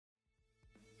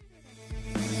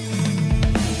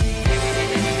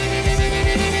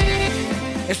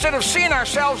Instead of seeing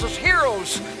ourselves as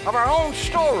heroes of our own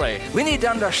story, we need to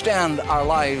understand our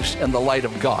lives in the light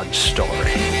of God's story.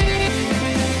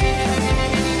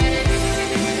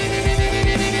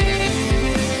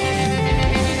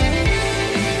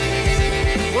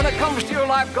 When it comes to your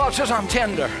life, God says, I'm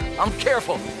tender, I'm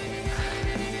careful.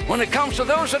 When it comes to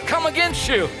those that come against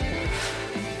you,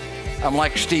 I'm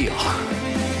like steel.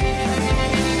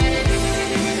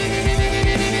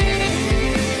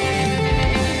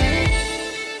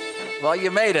 Well,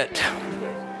 you made it.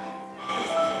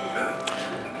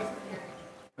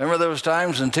 Remember those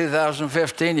times in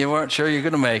 2015 you weren't sure you're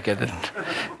going to make it, and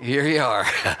here you are.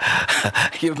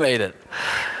 You made it.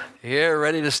 Here,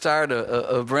 ready to start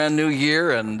a brand new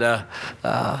year, and the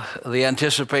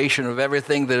anticipation of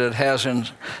everything that it has in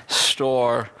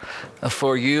store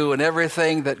for you, and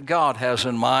everything that God has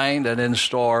in mind and in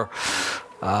store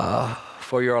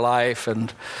for your life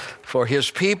and for His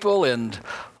people, and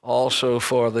also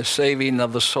for the saving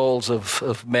of the souls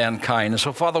of mankind. And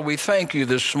so, Father, we thank you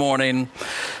this morning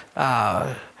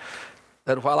that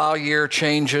while our year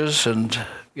changes and,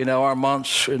 our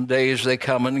months and days, they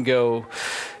come and go,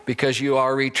 because you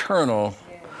are eternal,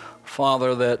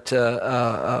 Father, that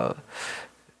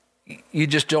you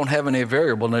just don't have any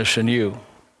variableness in you.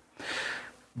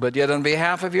 But yet on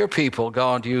behalf of your people,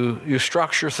 God, you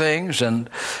structure things and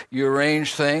you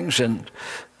arrange things and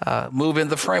move in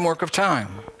the framework of time.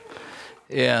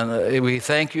 And we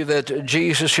thank you that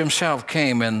Jesus himself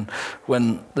came in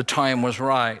when the time was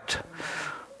right,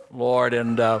 Lord.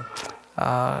 And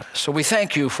so we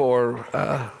thank you for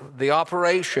the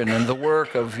operation and the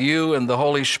work of you and the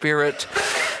Holy Spirit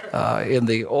in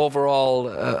the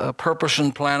overall purpose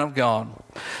and plan of God.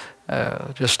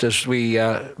 Just as we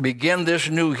begin this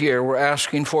new year, we're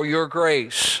asking for your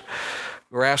grace.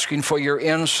 We're asking for your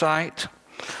insight,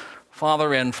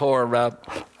 Father, and for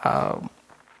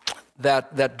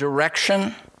that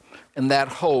direction and that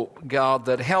hope, God,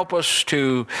 that help us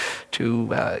to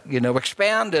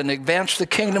expand and advance the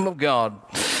kingdom of God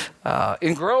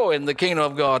and grow in the kingdom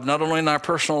of God, not only in our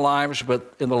personal lives,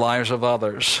 but in the lives of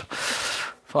others.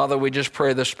 Father, we just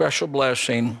pray the special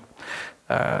blessing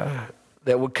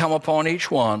that would come upon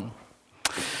each one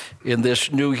in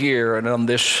this new year and on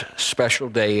this special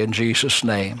day, in Jesus'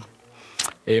 name.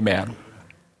 Amen.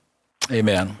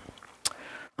 Amen.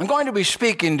 I'm going to be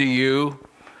speaking to you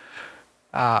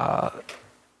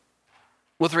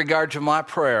with regard to my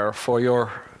prayer for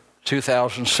your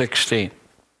 2016.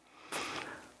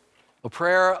 A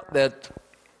prayer that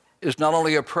is not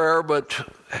only a prayer, but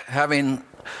having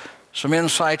some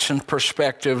insights and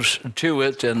perspectives to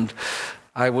it. And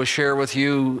I will share with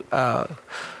you,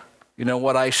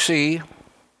 what I see,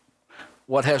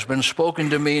 what has been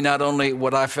spoken to me, not only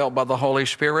what I felt by the Holy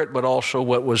Spirit, but also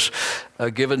what was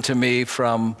given to me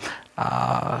from,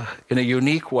 in a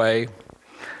unique way,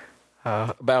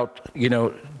 about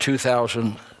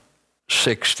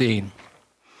 2016.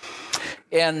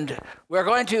 And we're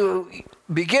going to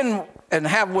begin and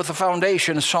have with the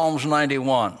foundation Psalms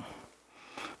 91.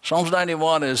 Psalms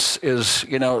 91 is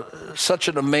such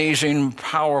an amazing,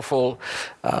 powerful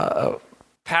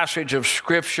passage of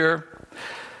Scripture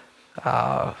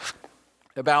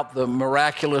about the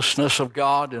miraculousness of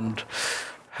God and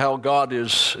how God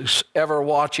is ever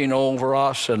watching over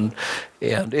us, and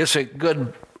it's a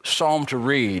good psalm to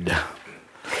read,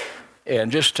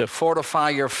 and just to fortify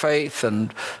your faith,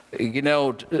 and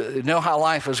know how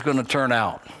life is going to turn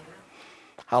out.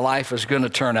 How life is going to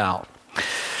turn out.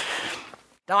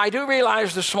 Now, I do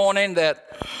realize this morning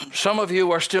that some of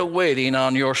you are still waiting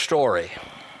on your story.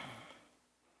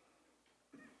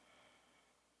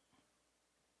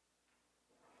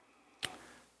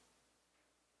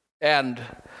 And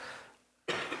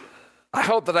I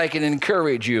hope that I can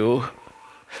encourage you,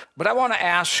 but I want to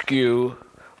ask you,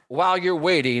 while you're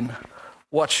waiting,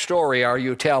 what story are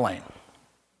you telling?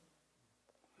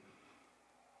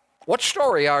 What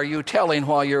story are you telling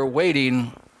while you're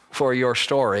waiting for your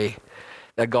story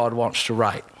that God wants to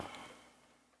write?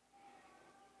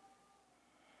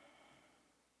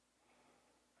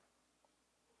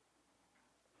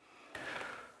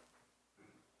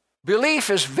 Belief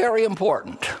is very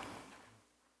important.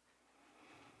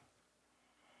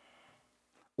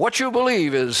 What you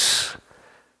believe is,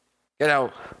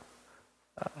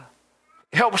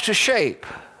 helps to shape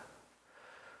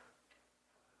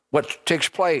what takes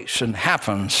place and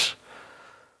happens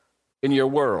in your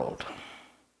world.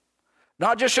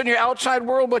 Not just in your outside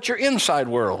world, but your inside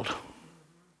world.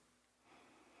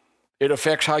 It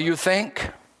affects how you think,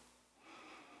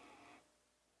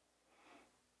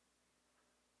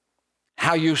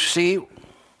 how you see,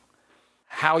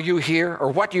 how you hear, or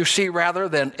what you see rather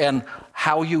than and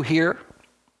how you hear.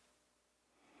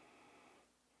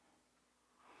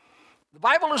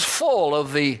 Bible is full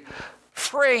of the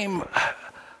phrase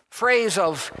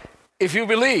of, if you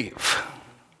believe.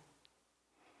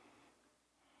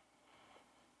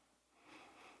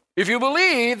 If you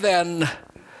believe, then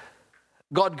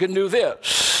God can do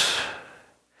this.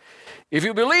 If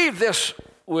you believe, this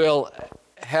will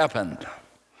happen.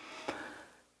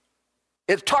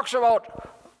 It talks about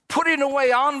putting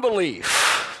away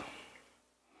unbelief.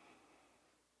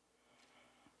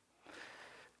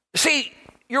 See,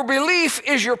 your belief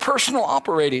is your personal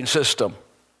operating system.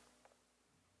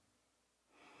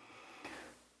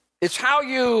 It's how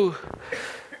you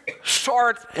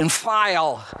sort and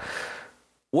file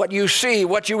what you see,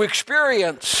 what you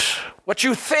experience, what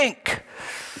you think,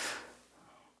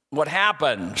 what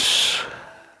happens.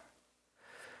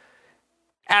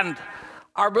 And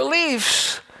our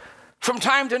beliefs from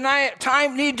time to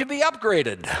time need to be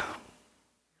upgraded.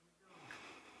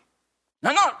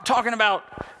 I'm not talking about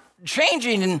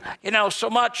changing, so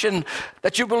much and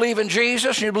that you believe in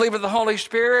Jesus and you believe in the Holy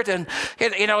Spirit and,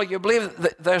 you believe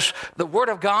there's the Word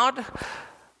of God.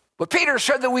 But Peter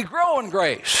said that we grow in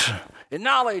grace, in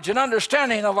knowledge and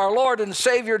understanding of our Lord and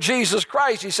Savior Jesus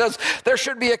Christ. He says there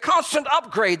should be a constant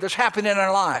upgrade that's happening in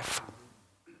our life.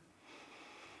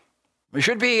 There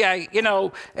should be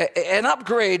an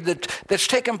upgrade that's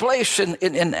taken place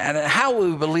in how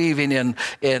we're believing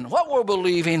in what we're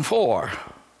believing for.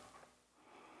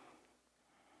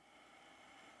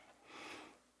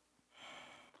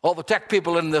 All the tech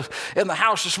people in the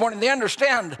house this morning, they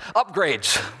understand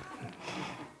upgrades.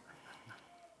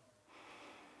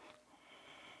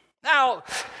 Now,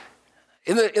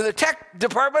 in the tech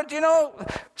department,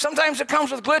 sometimes it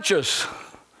comes with glitches.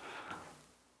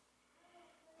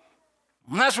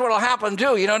 And that's what will happen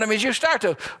too, As you start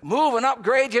to move and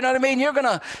upgrade, You're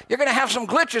gonna have some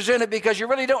glitches in it because you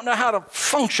really don't know how to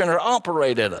function or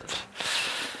operate in it.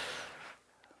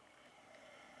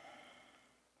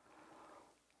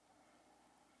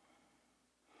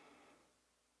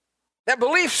 That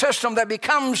belief system that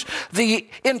becomes the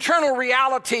internal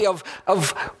reality of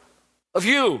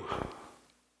you.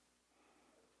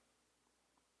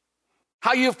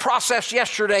 How you've processed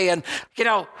yesterday and,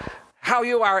 how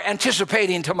you are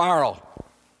anticipating tomorrow.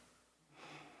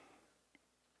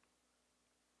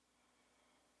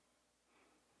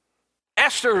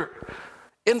 Esther,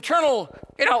 internal,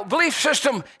 belief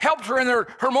system helped her in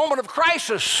her moment of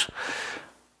crisis.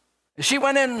 She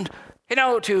went in,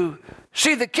 to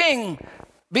see the king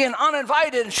being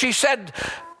uninvited, and she said,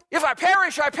 if I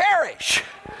perish, I perish.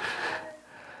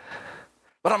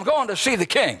 But I'm going to see the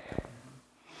king.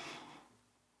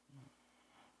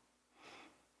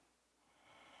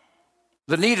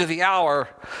 The need of the hour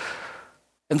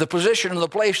and the position and the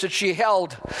place that she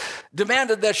held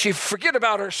demanded that she forget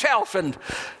about herself and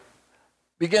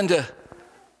begin to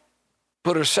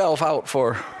put herself out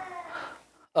for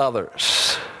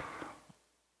others.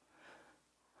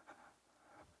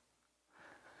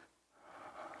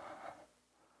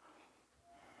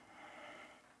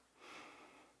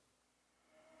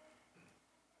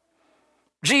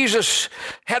 Jesus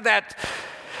had that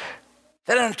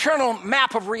internal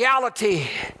map of reality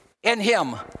in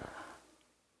him.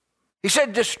 He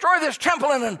said, destroy this temple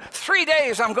and in 3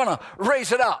 days I'm going to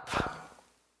raise it up.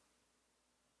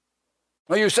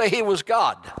 Well, you say he was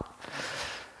God,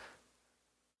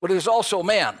 but he was also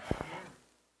man.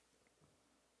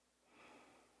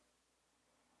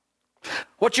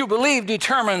 What you believe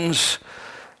determines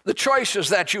the choices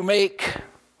that you make,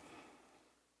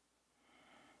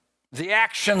 the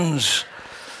actions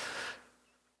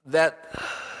that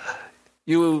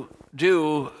you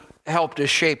do help to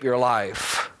shape your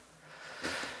life,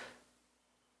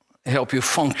 help you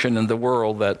function in the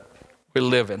world that we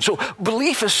live in. So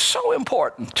belief is so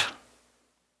important.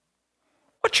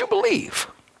 What you believe.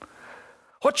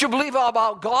 What you believe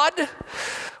about God,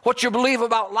 what you believe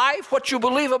about life, what you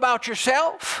believe about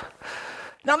yourself.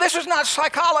 Now, this is not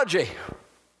psychology.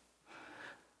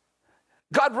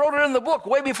 God wrote it in the book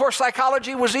way before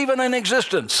psychology was even in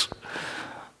existence.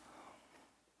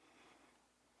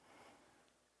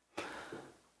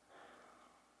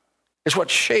 It's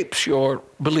what shapes your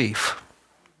belief.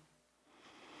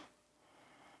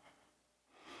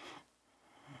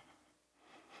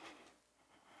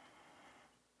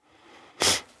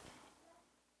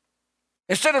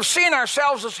 Instead of seeing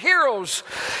ourselves as heroes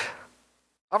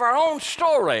of our own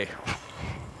story,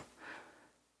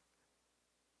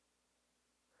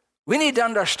 we need to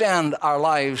understand our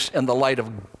lives in the light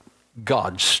of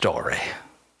God's story.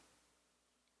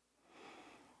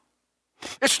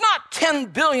 It's not 10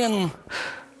 billion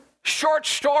short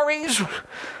stories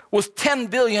with 10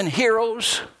 billion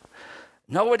heroes.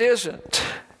 No, it isn't.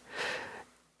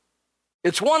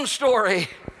 It's one story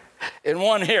in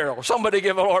one hero. Somebody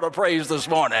give the Lord a praise this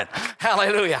morning.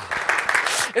 Hallelujah.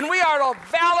 And we are a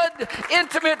valid,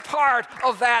 intimate part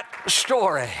of that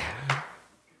story.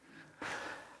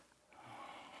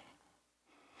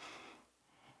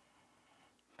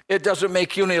 It doesn't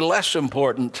make you any less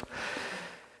important.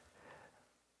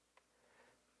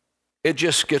 It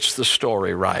just gets the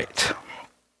story right.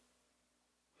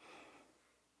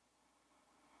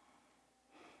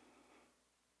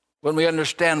 When we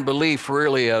understand belief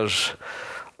really as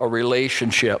a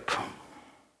relationship,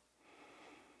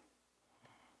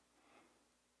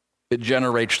 it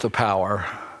generates the power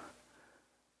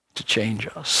to change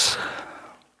us.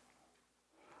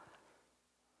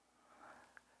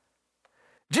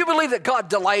 Do you believe that God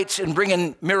delights in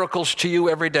bringing miracles to you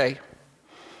every day?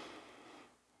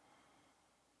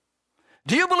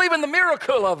 Do you believe in the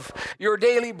miracle of your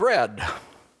daily bread?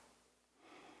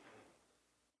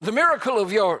 The miracle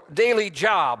of your daily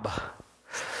job?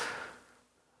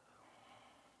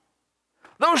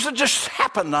 Those that just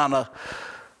happen on a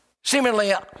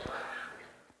seemingly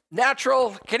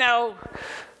natural,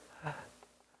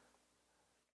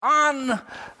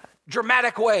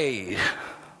 undramatic way.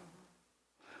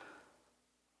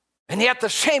 And yet the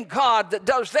same God that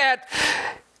does that,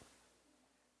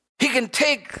 he can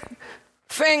take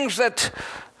things that,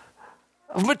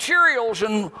 of materials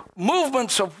and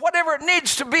movements of whatever it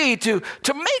needs to be to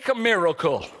make a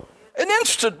miracle, an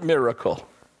instant miracle.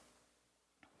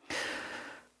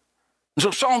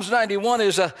 So Psalms 91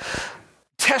 is a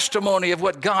testimony of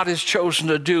what God has chosen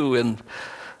to do in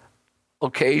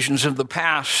occasions of the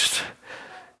past.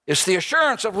 It's the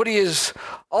assurance of what he is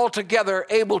altogether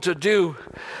able to do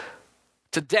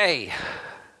today.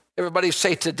 Everybody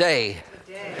say today.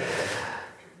 Today.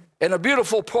 And a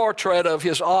beautiful portrait of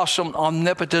his awesome,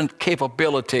 omnipotent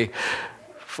capability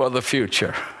for the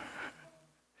future.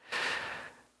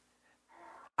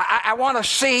 I want to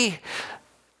see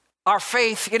our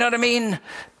faith, you know what I mean?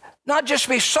 Not just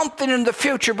be something in the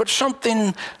future, but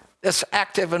something that's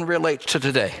active and relates to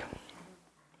today.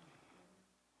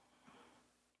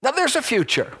 Now there's a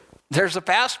future. There's the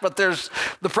past, but there's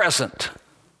the present.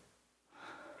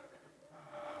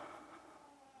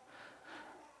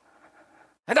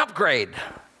 An upgrade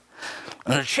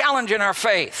and a challenge in our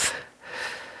faith.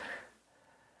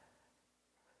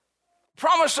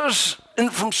 Promises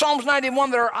from Psalms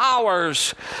 91 that are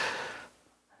ours.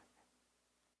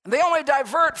 They only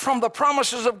divert from the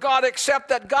promises of God, except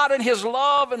that God in his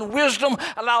love and wisdom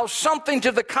allows something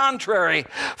to the contrary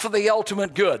for the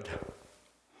ultimate good.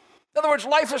 In other words,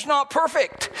 life is not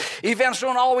perfect. Events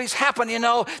don't always happen,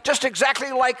 just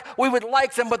exactly like we would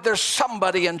like them, but there's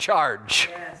somebody in charge.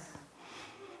 Yes.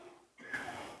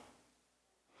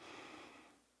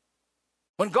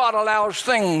 When God allows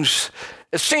things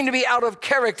that seem to be out of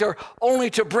character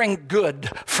only to bring good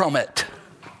from it.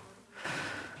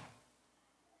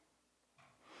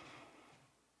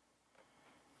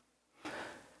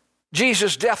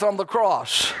 Jesus' death on the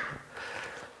cross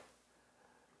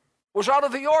was out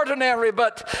of the ordinary,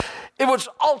 but it was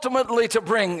ultimately to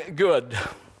bring good.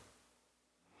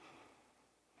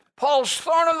 Paul's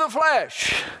thorn of the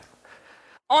flesh,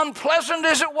 unpleasant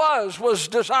as it was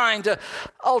designed to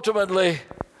ultimately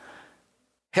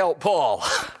help Paul.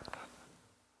 How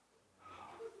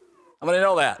many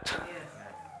know that?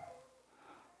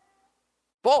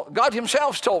 Paul, God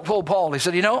himself told Paul, he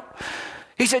said,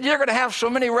 you're going to have so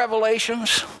many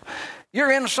revelations.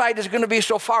 Your insight is going to be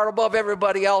so far above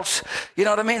everybody else. You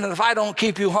know what I mean? And if I don't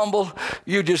keep you humble,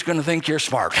 you're just going to think you're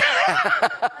smart.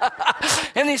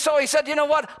 And so he said, you know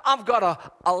what? I've got to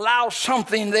allow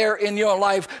something there in your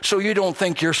life so you don't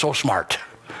think you're so smart.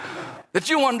 That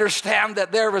you understand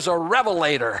that there is a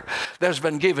revelator that's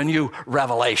been giving you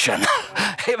revelation.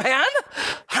 Amen?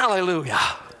 Hallelujah.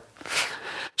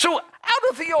 So out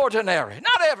of the ordinary,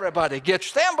 not everybody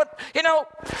gets them, but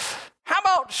how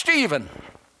about Stephen?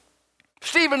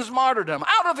 Stephen's martyrdom,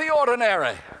 out of the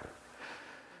ordinary.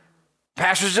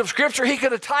 Passages of Scripture he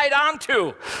could have tied on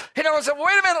to. And said,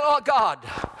 wait a minute, oh God.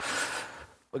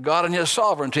 But God in his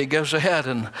sovereignty goes ahead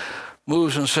and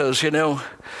moves and says, the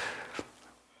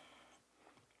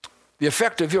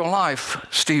effect of your life,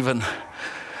 Stephen,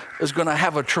 is going to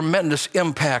have a tremendous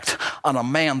impact on a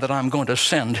man that I'm going to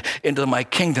send into my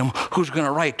kingdom who's going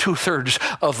to write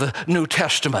 2/3 of the New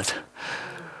Testament.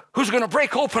 Who's going to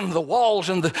break open the walls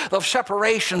and of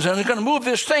separations and is going to move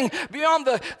this thing beyond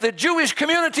the Jewish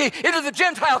community into the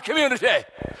Gentile community.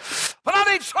 But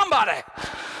I need somebody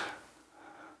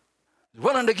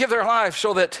willing to give their life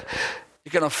so that you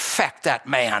can affect that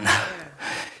man.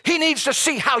 He needs to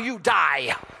see how you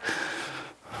die.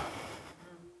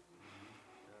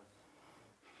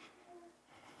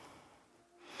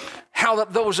 how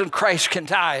that those in Christ can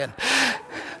die. And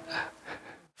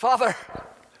Father,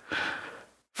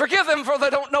 forgive them, for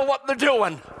they don't know what they're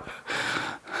doing.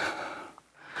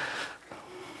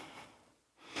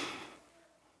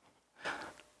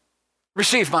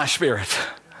 Receive my spirit.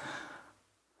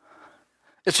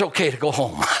 It's okay to go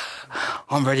home.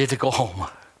 I'm ready to go home.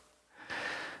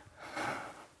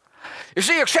 You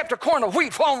see, except a corn of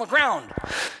wheat fall on the ground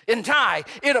and die,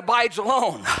 it abides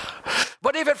alone.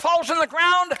 But if it falls in the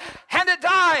ground and it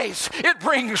dies, it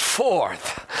brings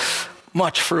forth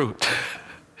much fruit.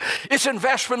 It's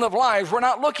investment of lives. We're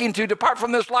not looking to depart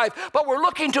from this life, but we're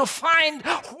looking to find,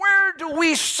 where do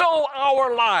we sow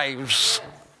our lives?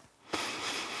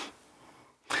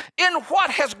 In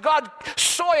what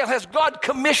soil has God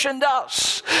commissioned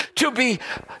us to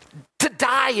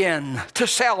die in, to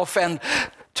self, and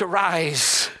to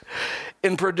rise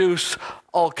and produce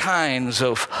all kinds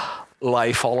of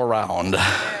life all around.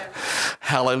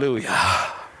 Hallelujah.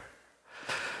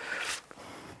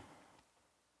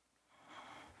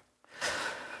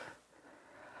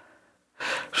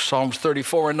 Psalms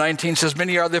 34:19 says,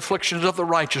 many are the afflictions of the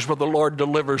righteous, but the Lord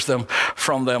delivers them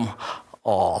from them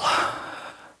all.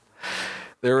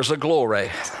 There is a glory.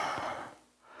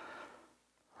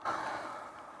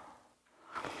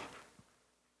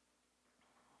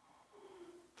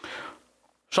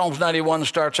 Psalms 91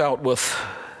 starts out with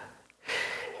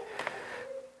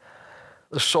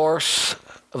the source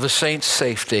of the saints'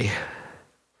 safety.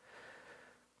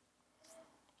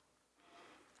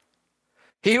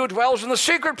 He who dwells in the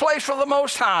secret place of the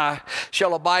Most High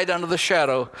shall abide under the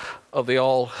shadow of the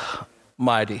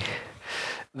Almighty.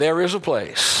 There is a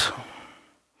place.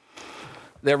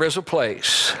 There is a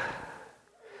place.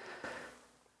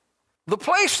 The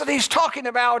place that he's talking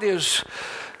about is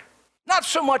not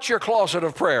so much your closet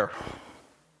of prayer,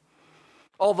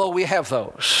 although we have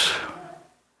those.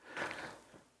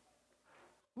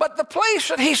 But the place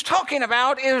that he's talking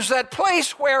about is that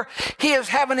place where he is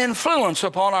having influence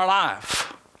upon our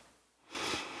life.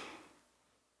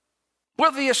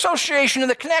 Where the association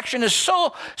and the connection is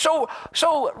so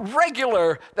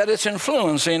regular that it's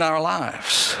influencing our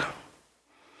lives.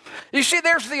 You see,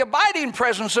 there's the abiding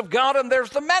presence of God and there's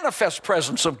the manifest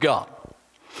presence of God.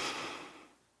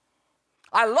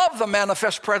 I love the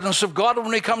manifest presence of God. When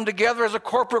we come together as a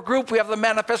corporate group, we have the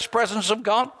manifest presence of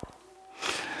God.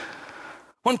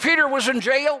 When Peter was in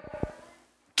jail,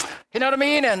 you know what I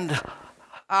mean? And,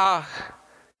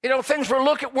 things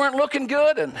weren't looking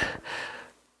good. And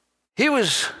he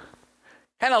was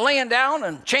kind of laying down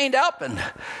and chained up. And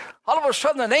all of a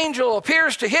sudden, an angel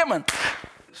appears to him and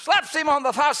slaps him on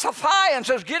the thigh and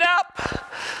says, get up.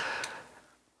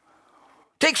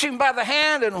 Takes him by the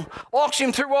hand and walks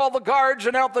him through all the guards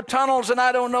and out the tunnels and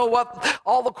I don't know what,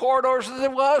 all the corridors that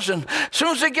there was. And as soon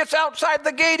as he gets outside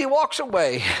the gate, he walks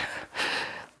away.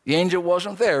 The angel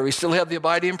wasn't there. He still had the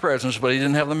abiding presence, but he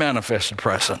didn't have the manifested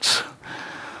presence.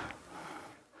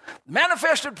 The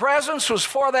manifested presence was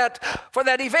for that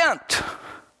event,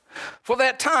 for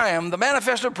that time. The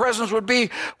manifested presence would be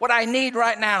what I need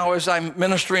right now as I'm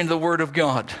ministering the Word of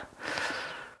God.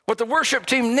 What the worship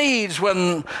team needs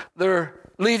when they're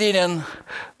leading in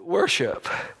worship.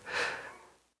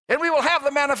 And we will have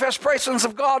the manifest presence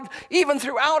of God even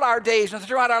throughout our days and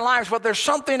throughout our lives, but there's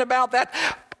something about that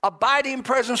abiding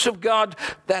presence of God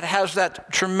that has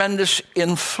that tremendous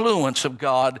influence of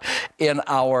God in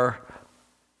our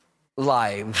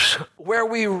lives, where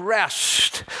we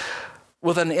rest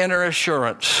with an inner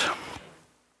assurance.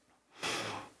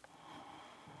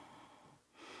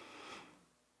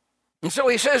 And so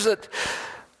he says that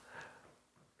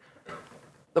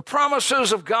the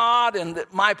promises of God, and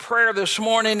my prayer this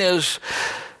morning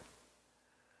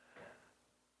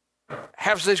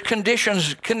has these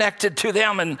conditions connected to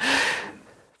them. And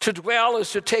to dwell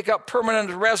is to take up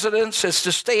permanent residence. It's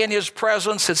to stay in his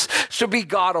presence. It's to be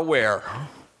God aware.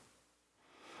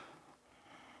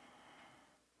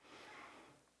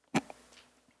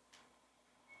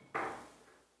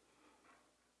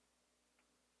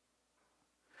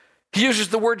 He uses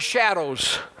the word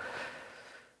shadows.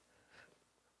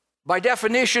 By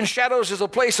definition, shadows is a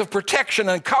place of protection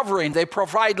and covering. They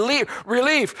provide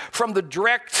relief from the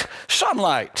direct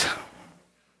sunlight.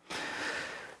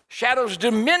 Shadows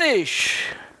diminish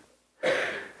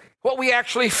what we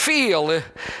actually feel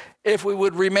if we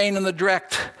would remain in the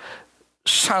direct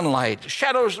sunlight.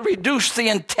 Shadows reduce the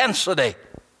intensity,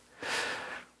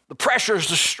 the pressures,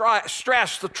 the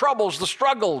stress, the troubles, the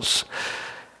struggles.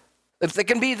 If they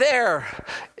can be there,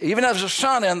 even as the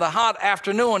sun in the hot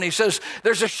afternoon, he says,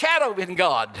 there's a shadow in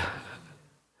God.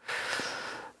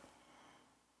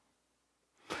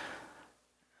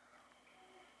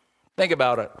 Think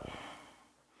about it.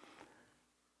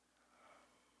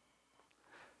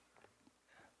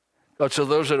 But so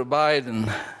those that abide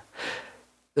in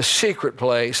the secret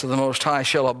place of the Most High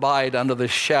shall abide under the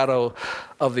shadow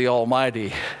of the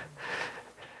Almighty.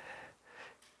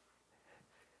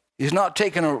 He's not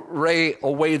taking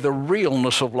away the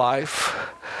realness of life,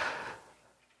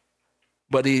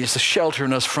 but he's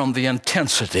sheltering us from the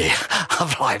intensity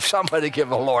of life. Somebody give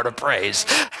the Lord a praise.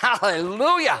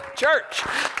 Hallelujah, church.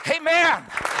 Amen.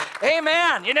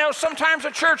 Amen. You know, sometimes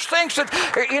the church thinks that,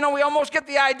 we almost get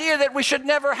the idea that we should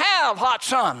never have hot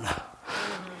sun.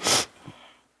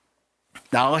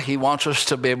 Now, he wants us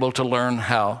to be able to learn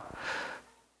how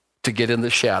to get in the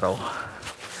shadow.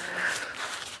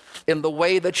 And the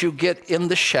way that you get in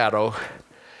the shadow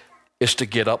is to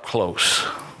get up close.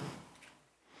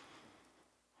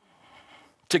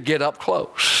 To get up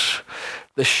close.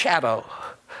 The shadow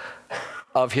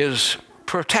of his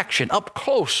protection, up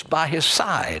close by his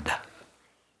side.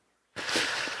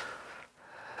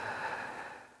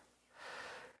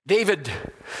 David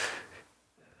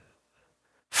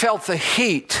felt the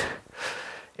heat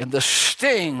and the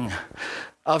sting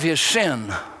of his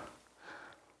sin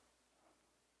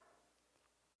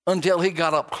until he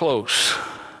got up close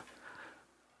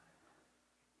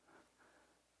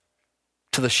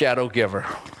to the shadow giver.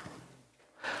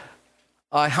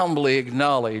 I humbly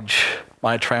acknowledge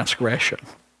my transgression.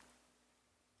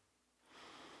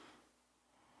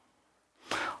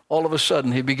 All of a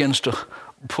sudden, he begins to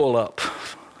pull up,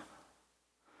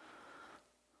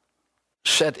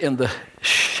 set in the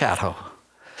shadow.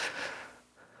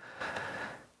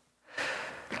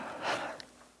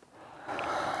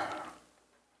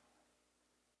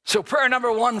 So prayer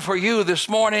number one for you this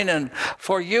morning and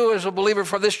for you as a believer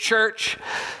for this church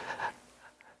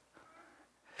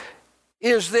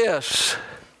is this,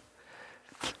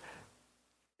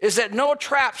 is that no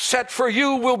trap set for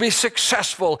you will be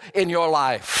successful in your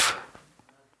life.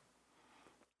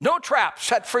 No trap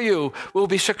set for you will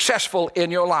be successful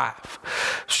in your life.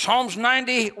 Psalms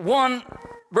 91,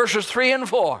 verses 3 and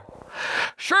 4.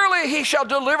 Surely he shall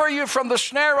deliver you from the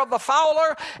snare of the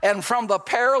fowler and from the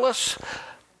perilous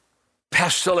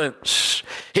pestilence.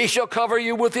 He shall cover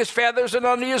you with his feathers, and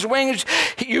under his wings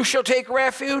you shall take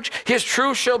refuge. His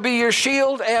truth shall be your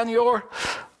shield and your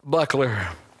buckler.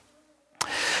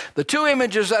 The two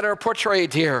images that are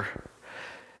portrayed here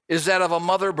is that of a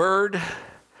mother bird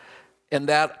and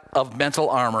that of metal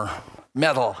armor.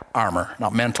 Metal armor,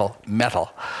 not mental,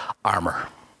 metal armor.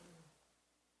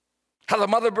 How the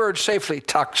mother bird safely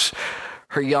tucks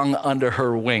her young under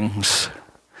her wings.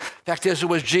 Fact is, it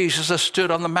was Jesus that stood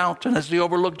on the mountain as he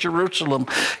overlooked Jerusalem.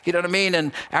 You know what I mean?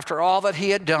 And after all that he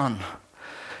had done,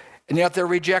 and yet their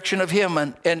rejection of him,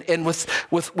 and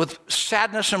with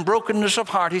sadness and brokenness of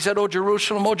heart, he said, oh,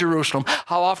 Jerusalem,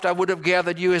 how oft I would have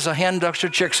gathered you as a hen ducks her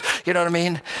chicks. You know what I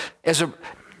mean? As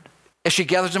she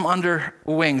gathers them under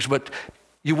wings, but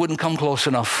you wouldn't come close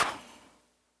enough.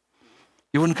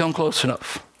 You wouldn't come close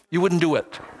enough. You wouldn't do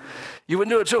it. You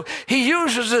wouldn't do it. So he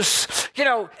uses this,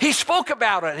 he spoke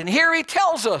about it, and here he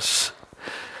tells us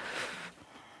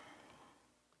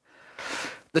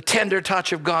the tender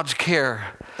touch of God's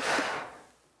care,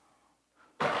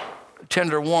 the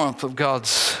tender warmth of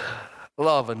God's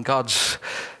love and God's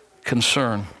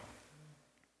concern.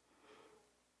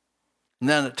 And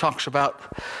then it talks about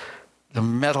the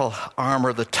metal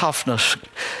armor, the toughness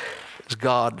as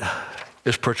God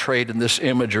is portrayed in this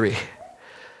imagery.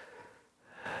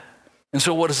 And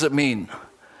so what does it mean?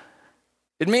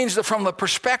 It means that from the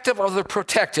perspective of the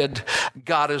protected,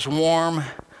 God is warm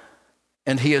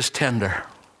and he is tender.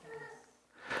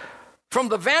 From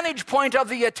the vantage point of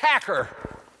the attacker,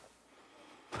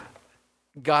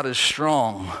 God is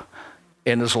strong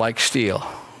and is like steel.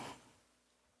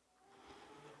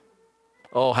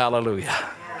 Oh, hallelujah.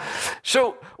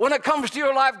 So when it comes to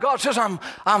your life, God says,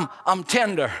 I'm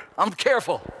tender, I'm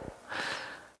careful.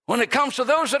 When it comes to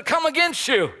those that come against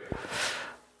you,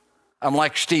 I'm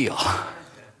like steel.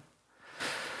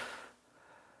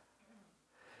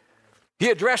 He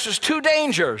addresses two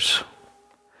dangers.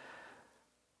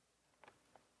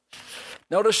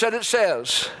 Notice that it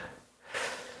says,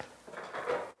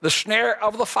 the snare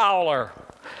of the fowler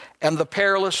and the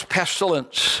perilous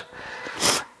pestilence.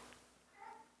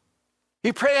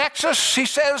 He protects us, he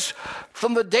says,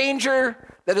 from the danger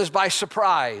that is by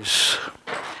surprise,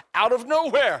 out of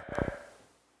nowhere.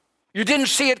 You didn't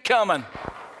see it coming.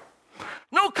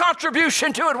 No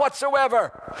contribution to it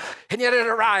whatsoever. And yet it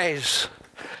arises.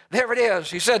 There it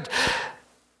is. He said,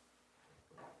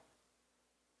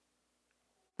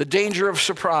 the danger of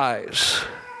surprise.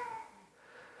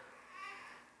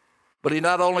 But he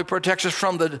not only protects us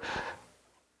from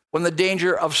when the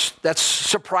danger of that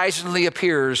surprisingly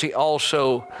appears, he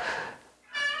also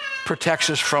protects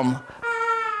us from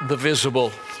the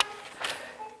visible.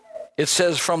 It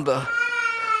says from the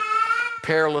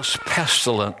perilous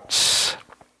pestilence.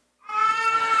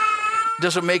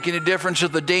 Doesn't make any difference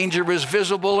if the danger is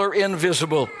visible or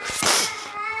invisible.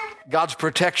 God's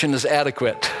protection is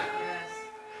adequate.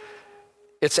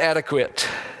 It's adequate.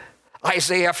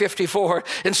 Isaiah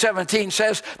 54:17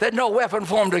 says that no weapon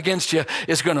formed against you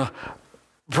is going to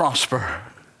prosper.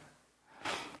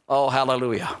 Oh,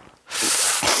 hallelujah.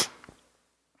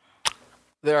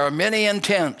 There are many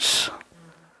intents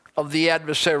of the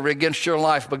adversary against your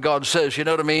life, but God says, you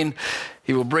know what I mean?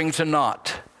 He will bring to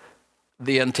naught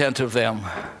the intent of them.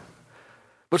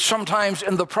 But sometimes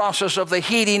in the process of the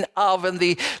heating of and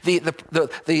the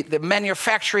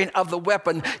manufacturing of the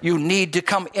weapon, you need to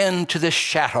come into the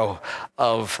shadow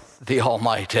of the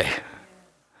Almighty.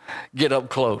 Get up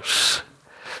close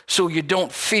so you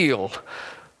don't feel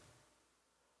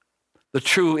the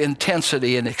true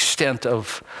intensity and extent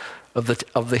of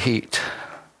the heat.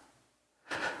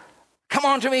 Come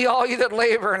unto me, all you that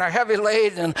labor and are heavy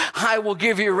laden, and I will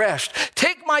give you rest.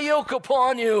 Take my yoke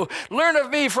upon you. Learn of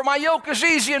me, for my yoke is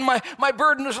easy and my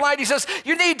burden is light. He says,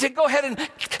 you need to go ahead and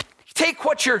take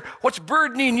what's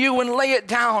burdening you and lay it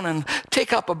down and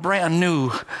take up a brand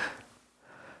new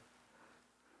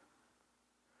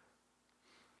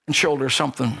and shoulder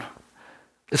something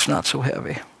that's not so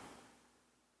heavy.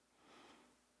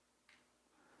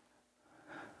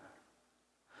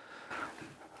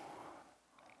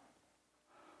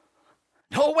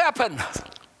 No weapon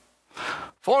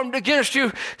formed against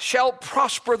you shall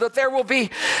prosper, that there will be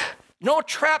no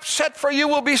trap set for you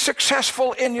will be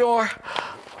successful in your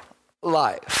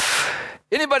life.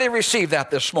 Anybody receive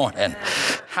that this morning?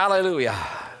 Hallelujah.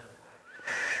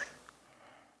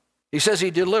 He says he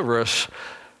delivers us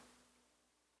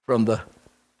from the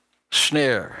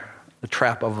snare, the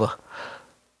trap of the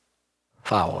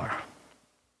fowler.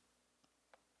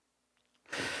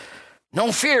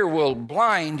 No fear will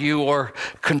blind you or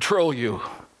control you.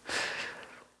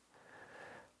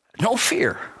 No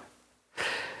fear. It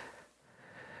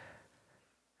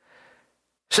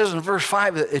says in verse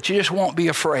 5 that you just won't be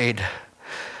afraid.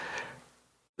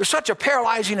 There's such a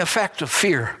paralyzing effect of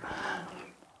fear.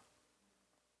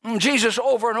 Jesus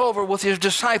over and over with his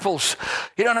disciples,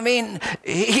 you know what I mean?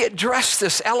 He addressed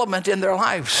this element in their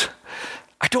lives.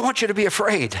 I don't want you to be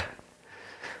afraid.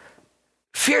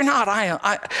 Fear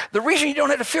not. The reason you don't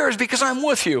have to fear is because I'm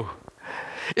with you.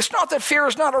 It's not that fear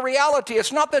is not a reality.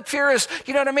 It's not that fear is,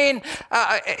 you know what I mean,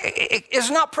 is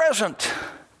not present.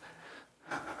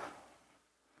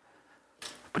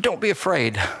 But don't be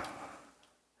afraid.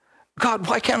 God,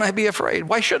 why can't I be afraid?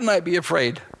 Why shouldn't I be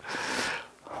afraid?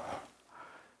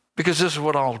 Because this is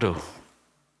what I'll do.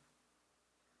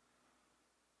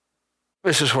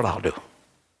 This is what I'll do.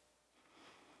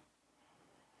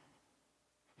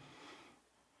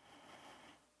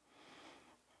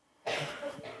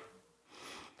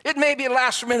 It may be a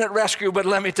last-minute rescue, but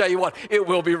let me tell you what, it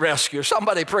will be rescue.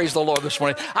 Somebody praise the Lord this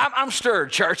morning. I'm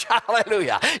stirred, church.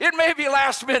 Hallelujah. It may be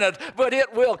last minute, but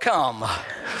it will come.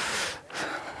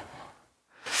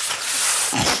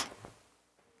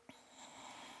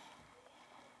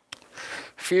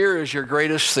 Fear is your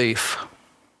greatest thief.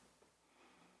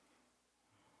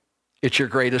 It's your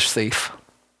greatest thief.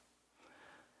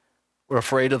 We're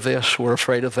afraid of this. We're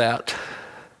afraid of that.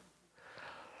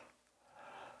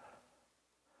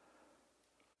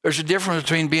 There's a difference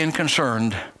between being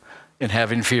concerned and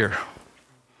having fear.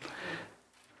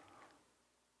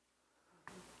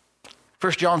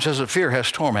 1 John says that fear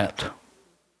has torment.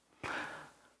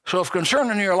 So if concern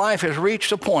in your life has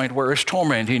reached a point where it's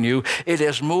tormenting you, it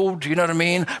has moved, you know what I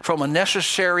mean, from a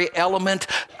necessary element,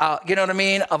 you know what I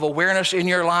mean, of awareness in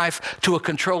your life to a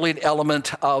controlling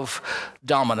element of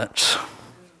dominance.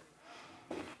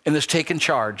 And it's taken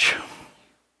charge.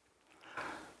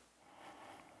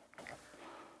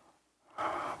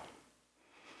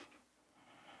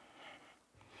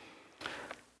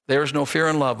 There is no fear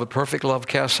in love, but perfect love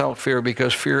casts out fear,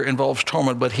 because fear involves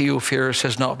torment, but he who fears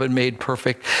has not been made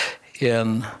perfect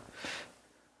in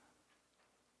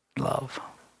love.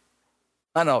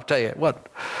 I know, I'll tell you what.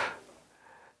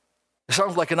 It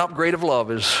sounds like an upgrade of love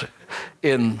is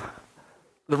in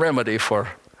the remedy for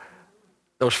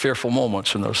those fearful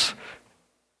moments and those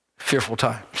fearful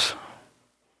times.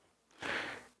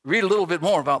 Read a little bit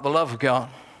more about the love of God.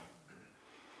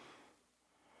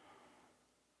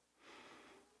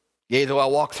 Yea, though I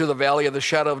walk through the valley of the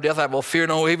shadow of death, I will fear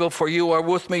no evil, for you are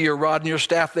with me. Your rod and your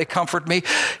staff, they comfort me.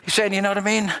 He's saying, you know what I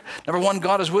mean? Number one,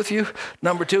 God is with you.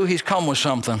 Number two, he's come with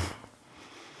something.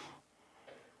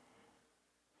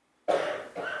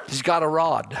 He's got a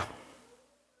rod.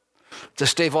 to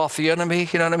stave off the enemy,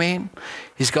 you know what I mean?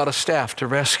 He's got a staff to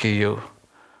rescue you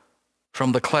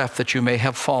from the cleft that you may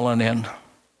have fallen in.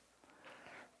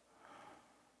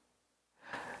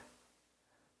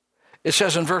 It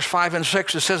says in verse 5 and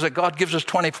 6, it says that God gives us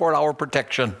 24-hour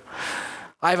protection.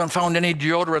 I haven't found any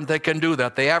deodorant that can do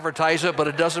that. They advertise it, but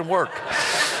it doesn't work.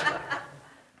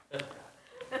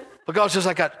 But God says,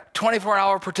 I got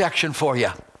 24-hour protection for you.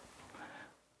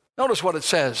 Notice what it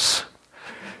says.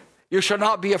 You shall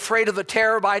not be afraid of the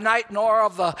terror by night, nor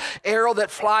of the arrow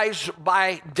that flies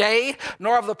by day,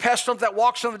 nor of the pestilence that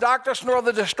walks in the darkness, nor of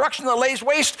the destruction that lays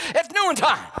waste at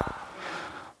noontime.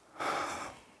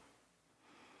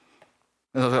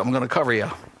 I'm going to cover you.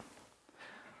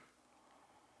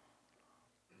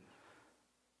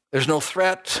 There's no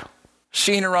threat,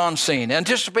 seen or unseen,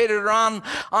 anticipated or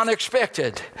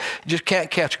unexpected. You just can't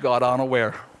catch God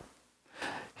unaware.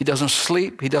 He doesn't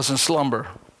sleep. He doesn't slumber.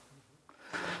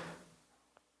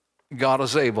 God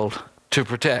is able to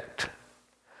protect.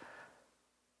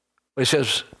 But he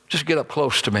says, just get up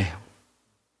close to me.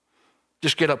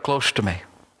 Just get up close to me.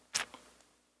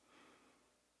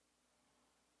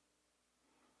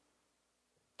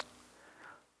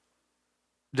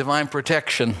 Divine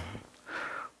protection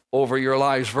over your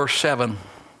lives. Verse 7.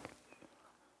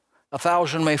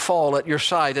 1,000 may fall at your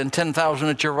side and 10,000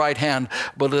 at your right hand,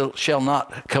 but it shall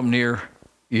not come near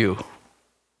you.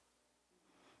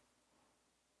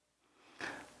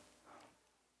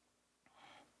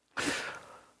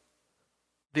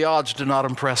 The odds do not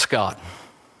impress God.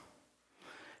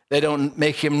 They don't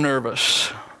make him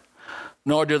nervous,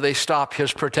 nor do they stop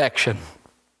his protection.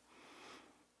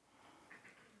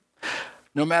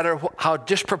 No matter how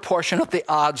disproportionate the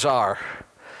odds are,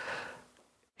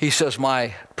 he says,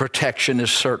 my protection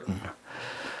is certain.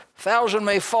 1,000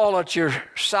 may fall at your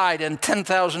side and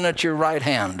 10,000 at your right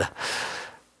hand,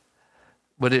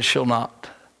 but it shall not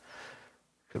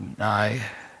come nigh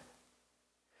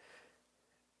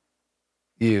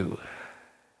you.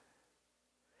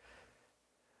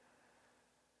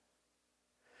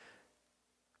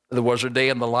 There was a day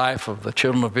in the life of the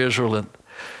children of Israel, and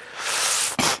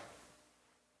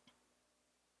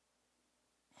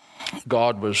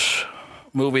God was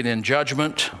moving in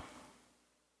judgment,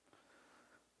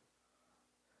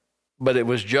 but it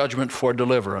was judgment for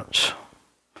deliverance.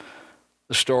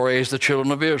 The story is the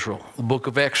children of Israel, the book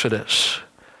of Exodus.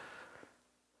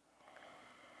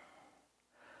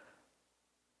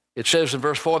 It says in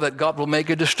verse 4 that God will make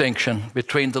a distinction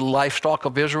between the livestock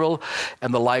of Israel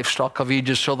and the livestock of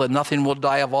Egypt, so that nothing will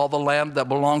die of all the land that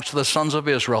belongs to the sons of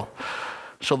Israel.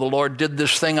 So the Lord did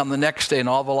this thing on the next day, and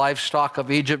all the livestock of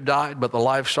Egypt died, but the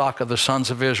livestock of the sons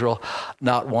of Israel,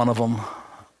 not one of them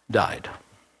died.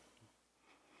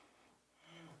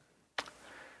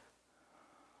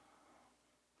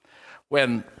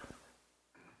 When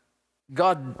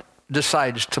God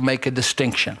decides to make a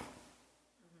distinction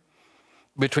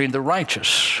between the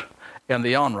righteous and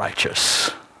the unrighteous,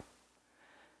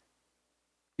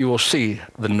 you will see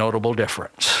the notable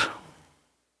difference.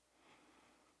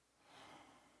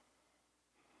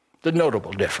 The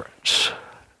notable difference.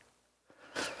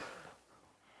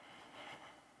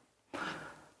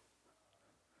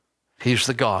 He's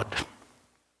the God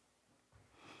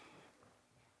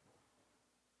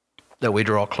that we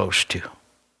draw close to.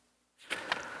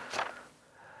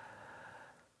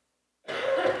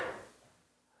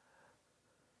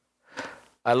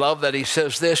 I love that he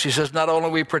says this. He says, not only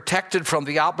are we protected from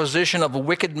the opposition of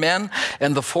wicked men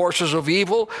and the forces of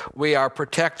evil, we are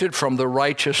protected from the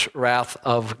righteous wrath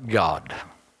of God.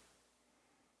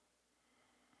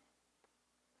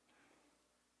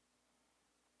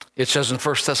 It says in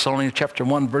 1 Thessalonians chapter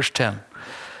 1, verse 10,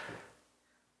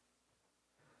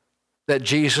 that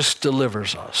Jesus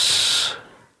delivers us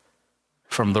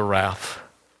from the wrath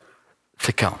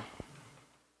to come.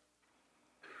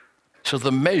 So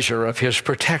the measure of his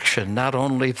protection, not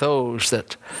only those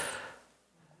that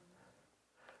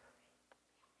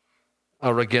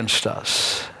are against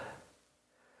us.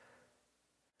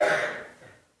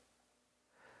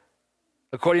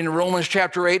 According to Romans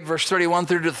chapter 8, verse 31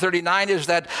 through to 39, is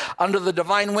that under the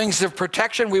divine wings of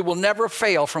protection, we will never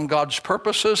fail from God's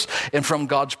purposes and from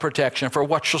God's protection. For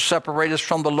what shall separate us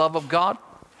from the love of God?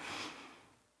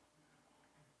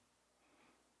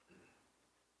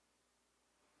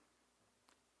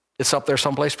 It's up there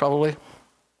someplace probably.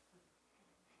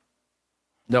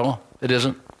 No, it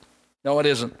isn't. No, it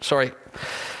isn't. Sorry.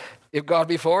 If God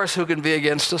be for us, who can be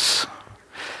against us?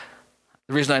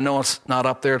 The reason I know it's not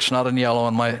up there, it's not in yellow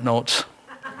on my notes.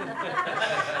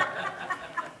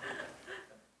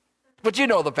 But you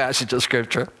know the passage of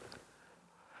Scripture.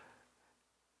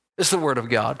 It's the Word of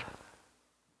God.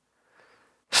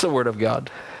 It's the Word of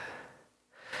God.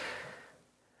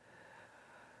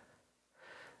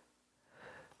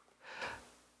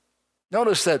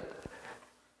 Notice that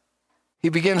he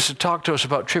begins to talk to us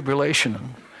about tribulation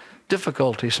and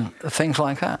difficulties and things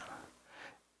like that.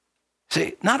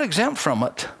 See, not exempt from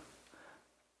it,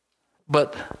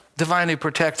 but divinely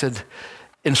protected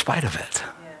in spite of it.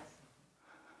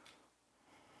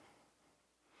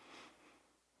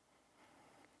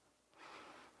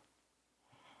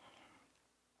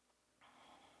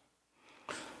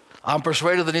 I'm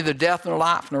persuaded that neither death nor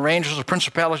life, nor angels, nor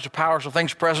principalities, nor powers, nor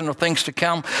things present, nor things to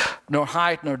come, nor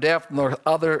height, nor depth, nor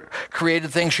other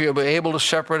created things shall be able to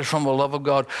separate us from the love of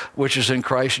God, which is in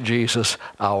Christ Jesus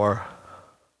our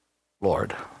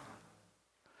Lord.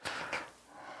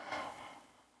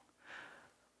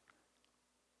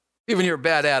 Even your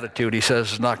bad attitude, he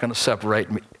says, is not going to separate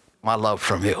my love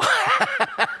from you.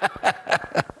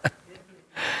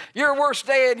 Your worst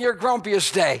day and your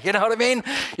grumpiest day, you know what I mean?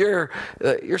 Your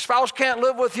spouse can't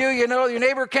live with you, you know, your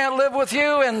neighbor can't live with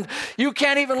you, and you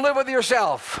can't even live with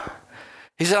yourself.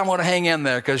 He said, I'm going to hang in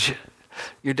there because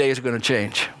your day is going to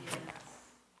change.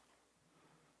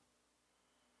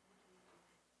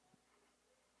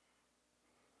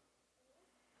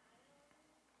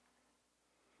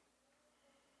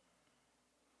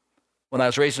 When I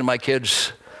was raising my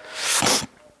kids,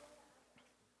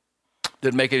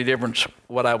 didn't make any difference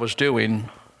what I was doing,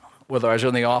 whether I was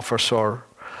in the office or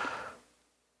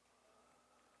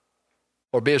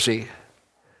busy.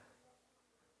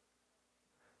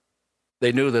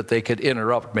 They knew that they could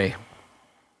interrupt me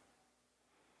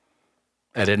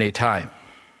at any time.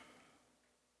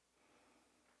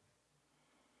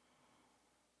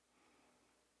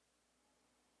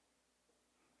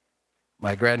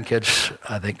 My grandkids,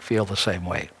 I think, feel the same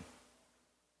way.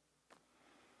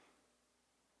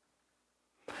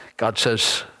 God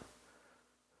says,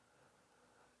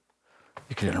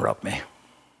 you can interrupt me.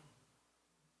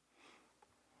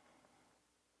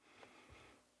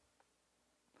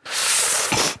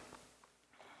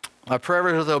 My prayer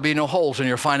is that there'll be no holes in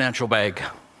your financial bag.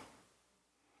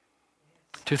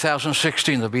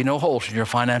 2016, there'll be no holes in your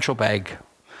financial bag.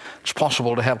 It's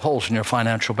possible to have holes in your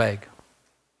financial bag.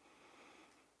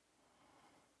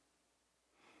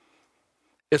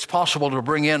 It's possible to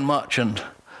bring in much and,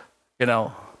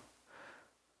 and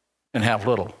have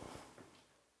little.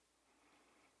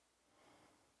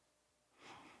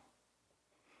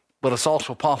 But it's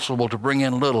also possible to bring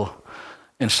in little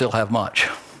and still have much.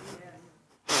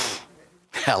 Yes.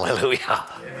 Hallelujah.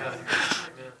 Yeah.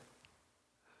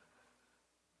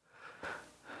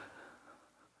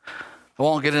 I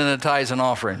won't get into tithes and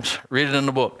offerings. Read it in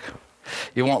the book.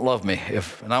 You won't love me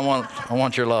and I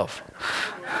want your love.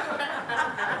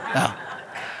 Now,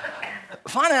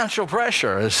 financial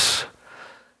pressure it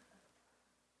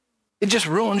just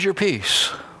ruins your peace.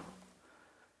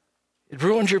 It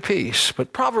ruins your peace.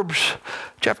 But Proverbs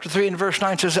chapter 3 and verse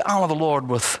 9 says, honor the Lord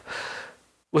with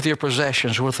your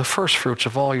possessions, with the first fruits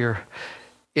of all your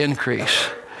increase.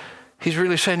 He's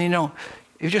really saying, you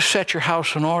just set your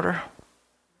house in order.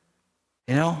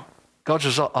 God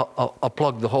says, I'll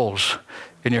plug the holes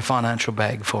in your financial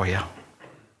bag for you.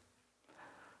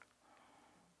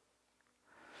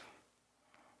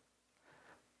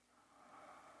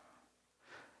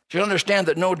 Do you understand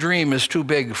that no dream is too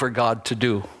big for God to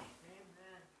do?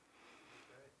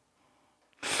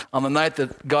 Amen. On the night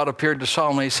that God appeared to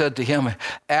Solomon, he said to him,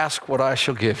 ask what I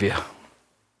shall give you.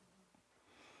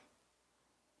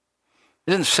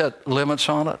 He didn't set limits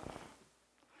on it.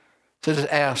 He said,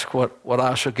 ask what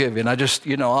I shall give you. And I just,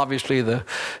 obviously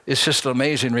it's just an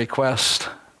amazing request.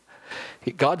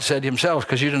 God said himself,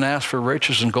 because you didn't ask for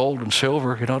riches and gold and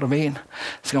silver, you know what I mean?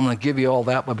 So I'm going to give you all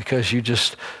that, but because you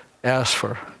just asked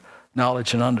for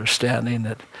knowledge and understanding,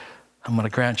 that I'm going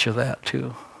to grant you that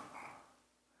too.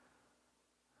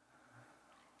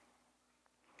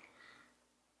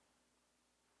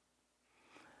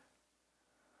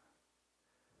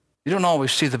 You don't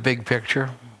always see the big picture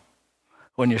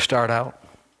when you start out.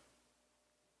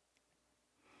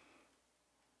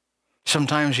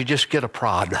 Sometimes you just get a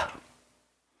prod.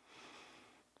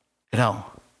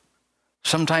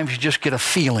 Sometimes you just get a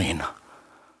feeling.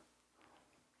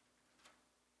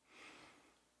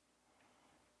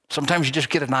 Sometimes you just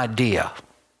get an idea.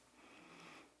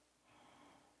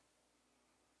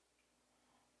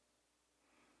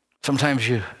 Sometimes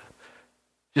you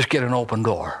just get an open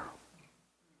door.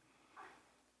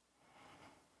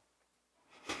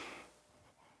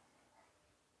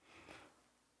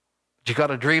 But you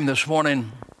got a dream this morning.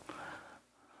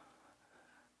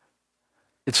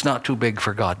 It's not too big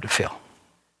for God to fill.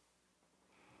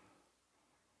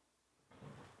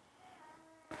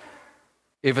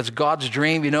 If it's God's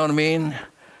dream, you know what I mean?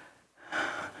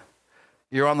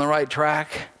 You're on the right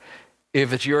track.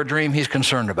 If it's your dream, he's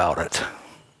concerned about it.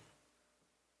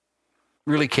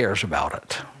 Really cares about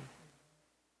it.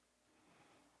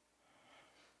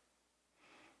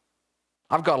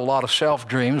 I've got a lot of self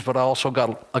dreams, but I also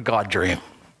got a God dream.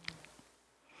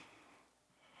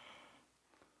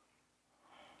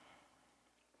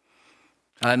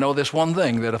 I know this one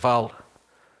thing, that if I'll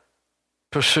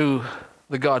pursue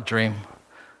the God dream,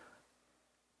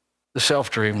 the self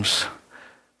dreams,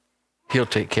 he'll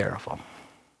take care of them.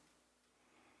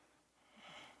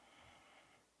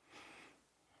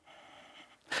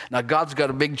 Now, God's got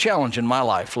a big challenge in my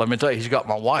life. Let me tell you, he's got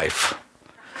my wife.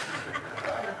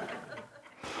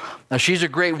 Now, she's a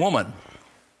great woman.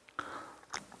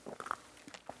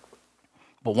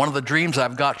 But one of the dreams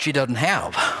I've got, she doesn't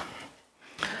have.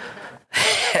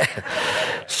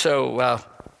 So,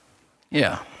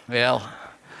 yeah, well,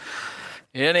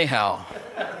 anyhow.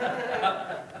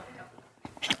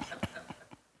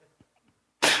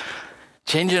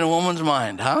 Changing a woman's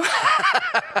mind, huh?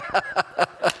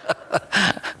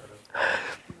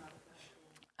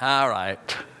 All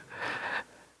right.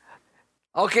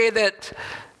 Okay, that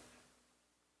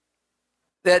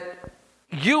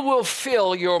you will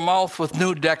fill your mouth with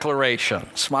new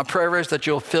declarations. My prayer is that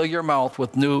you'll fill your mouth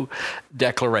with new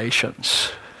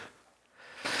declarations.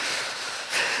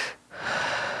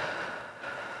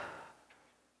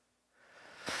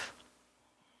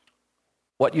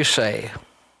 What you say,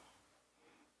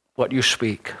 what you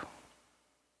speak.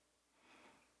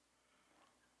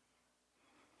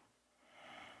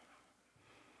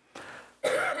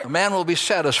 A man will be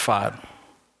satisfied, it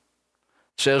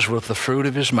says, with the fruit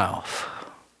of his mouth.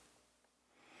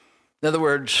 In other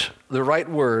words, the right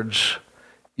words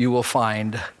you will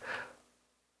find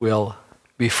will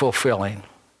be fulfilling.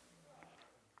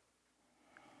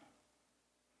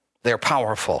 They're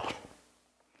powerful.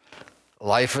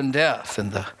 Life and death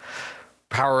and the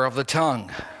power of the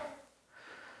tongue.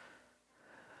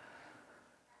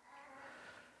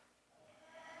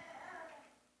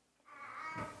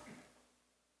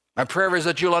 My prayer is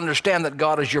that you'll understand that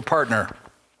God is your partner.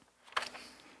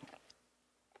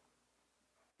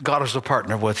 God is the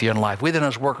partner with you in life. We then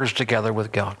as workers together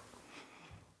with God.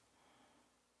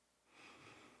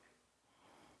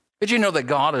 Did you know that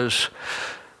God is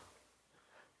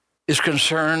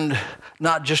concerned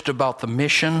not just about the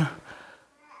mission,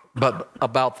 but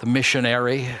about the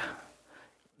missionary?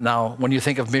 Now, when you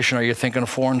think of missionary, you're thinking of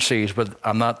foreign seas, but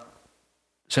I'm not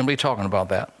simply talking about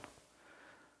that.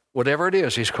 Whatever it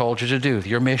is he's called you to do,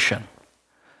 your mission.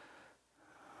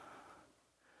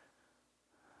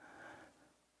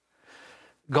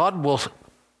 God will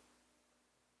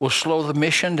slow the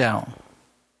mission down.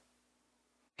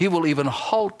 He will even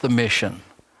halt the mission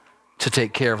to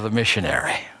take care of the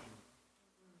missionary.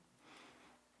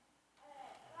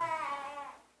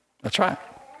 That's right.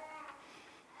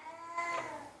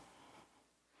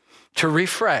 To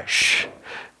refresh,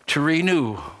 to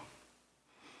renew,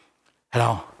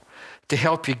 to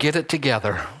help you get it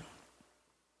together.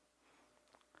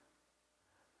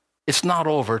 It's not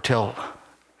over till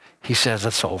he says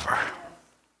it's over.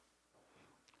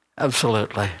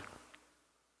 Absolutely.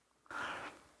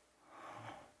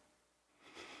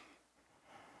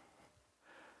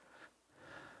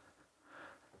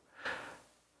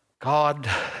 God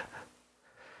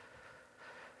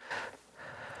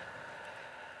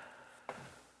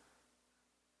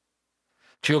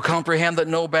till you comprehend that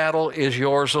no battle is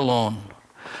yours alone.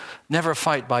 Never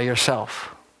fight by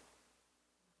yourself.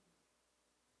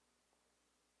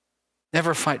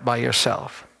 Never fight by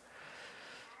yourself.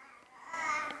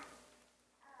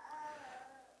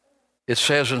 It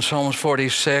says in Psalms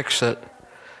 46 that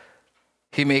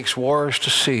he makes wars to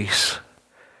cease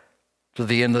to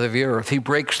the end of the earth. He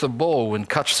breaks the bow and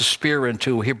cuts the spear in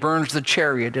two. He burns the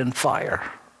chariot in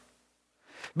fire.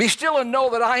 Be still and know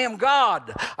that I am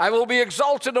God. I will be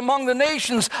exalted among the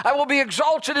nations. I will be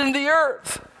exalted in the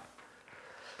earth.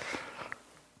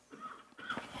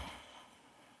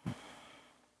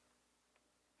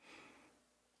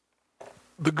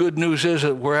 The good news is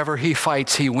that wherever he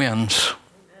fights, he wins.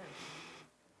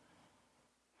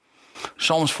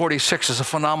 Psalms 46 is a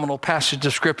phenomenal passage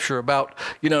of Scripture about,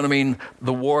 the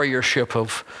warriorship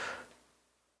of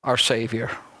our Savior.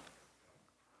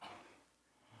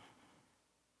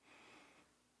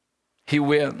 He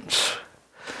wins.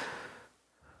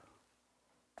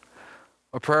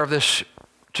 A prayer of this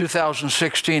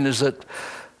 2016 is that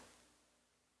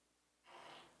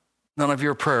none of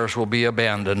your prayers will be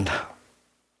abandoned.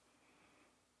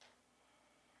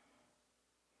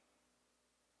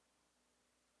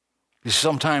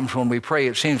 Sometimes when we pray,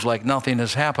 it seems like nothing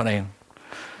is happening.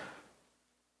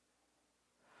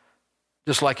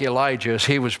 Just like Elijah as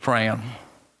he was praying.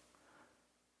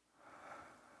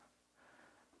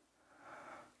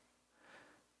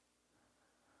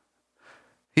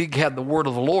 He had the word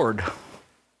of the Lord.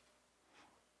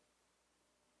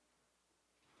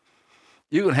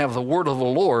 You can have the word of the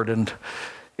Lord, and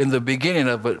in the beginning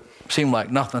of it, seem like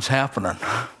nothing's happening.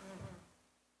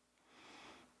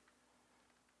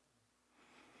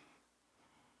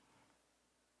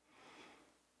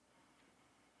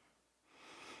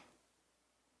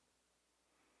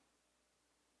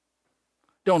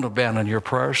 Don't abandon your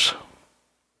prayers.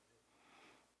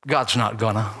 God's not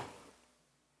gonna.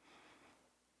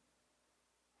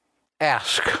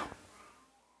 Ask.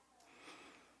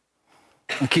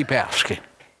 And keep asking.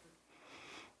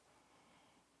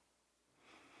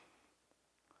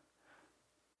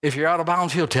 If you're out of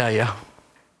bounds, he'll tell you.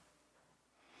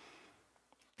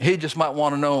 He just might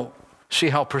want to know, see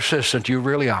how persistent you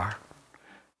really are.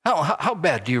 How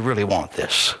bad do you really want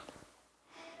this?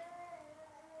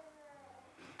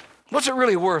 What's it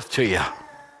really worth to you?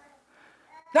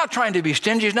 Not trying to be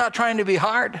stingy, he's not trying to be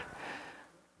hard.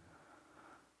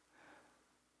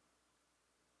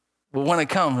 But when it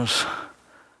comes,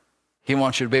 he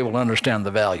wants you to be able to understand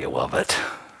the value of it.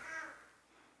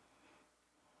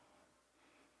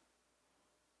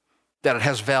 That it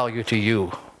has value to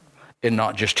you and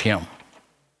not just him.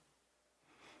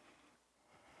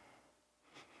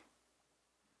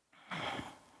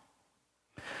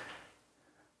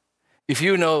 If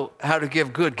you know how to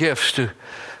give good gifts to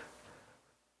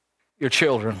your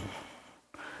children,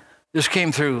 this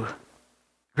came through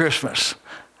Christmas.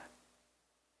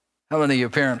 How many of your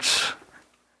parents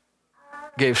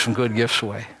gave some good gifts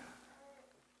away?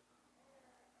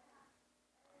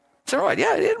 It's all right.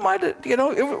 Yeah, it might,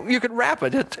 you could wrap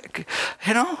it,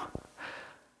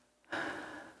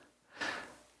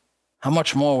 How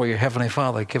much more will your Heavenly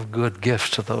Father give good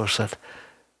gifts to those that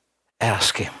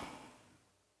ask him?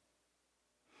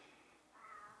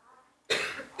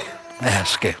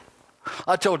 Ask him.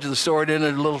 I told you the story, didn't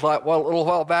it, a little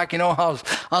while back, I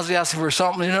was asking for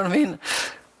something, you know what I mean?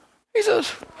 He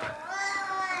says,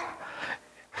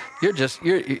 you're just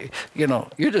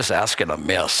asking a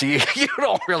miss. You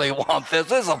don't really want this.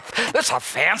 This is a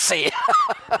fancy.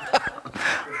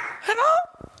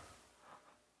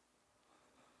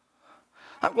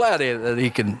 I'm glad that he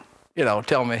can,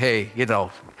 tell me, hey,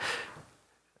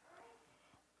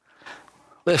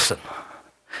 listen.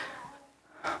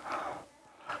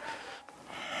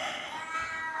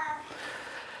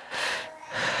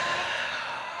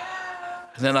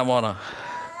 And then I want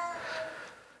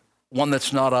one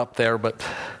that's not up there, but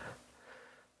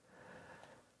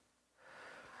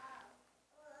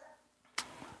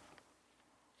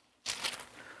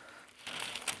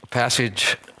a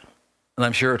passage, and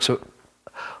I'm sure it's a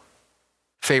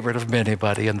favorite of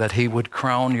anybody, and that he would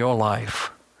crown your life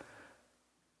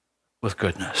with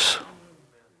goodness.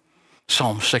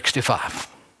 Psalm 65.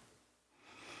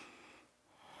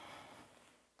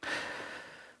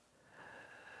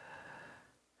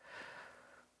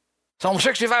 Psalm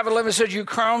 65:11 says, you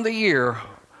crown the year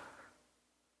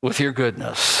with your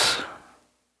goodness.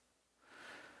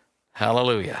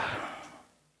 Hallelujah.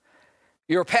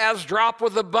 Your paths drop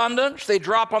with abundance. They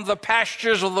drop on the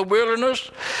pastures of the wilderness.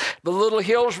 The little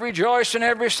hills rejoice on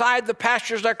every side. The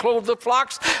pastures that clothe the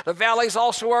flocks. The valleys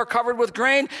also are covered with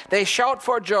grain. They shout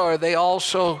for joy. They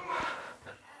also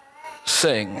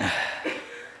sing.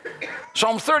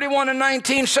 Psalm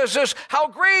 31:19 says this, how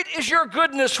great is your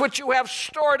goodness which you have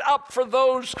stored up for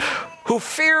those who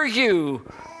fear you,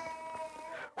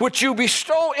 which you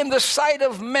bestow in the sight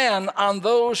of men on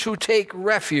those who take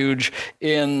refuge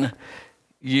in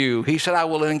you. He said, I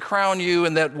will crown you,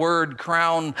 and that word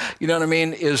crown, you know what I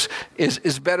mean, is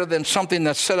better than something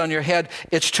that's set on your head.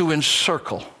 It's to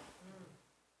encircle.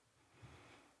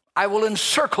 I will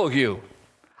encircle you.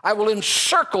 I will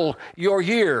encircle your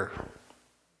year.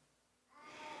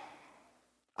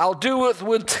 I'll do it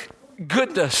with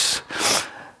goodness.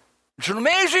 It's an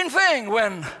amazing thing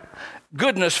when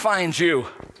goodness finds you.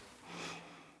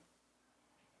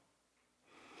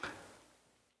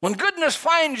 When goodness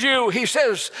finds you, he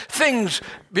says, things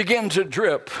begin to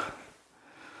drip.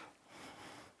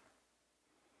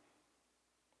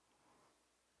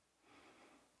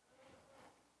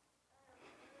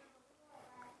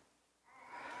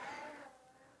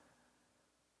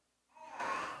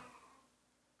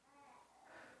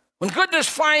 When goodness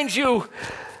finds you,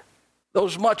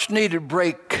 those much needed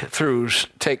breakthroughs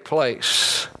take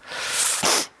place.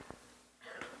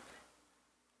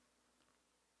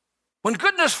 When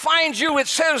goodness finds you, it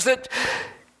says that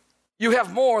you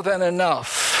have more than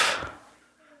enough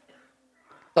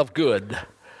of good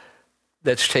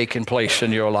that's taken place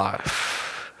in your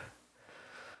life.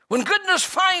 When goodness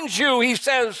finds you, he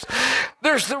says,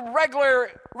 there's the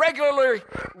regular,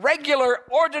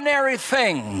 ordinary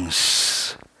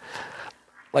things,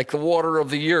 like the water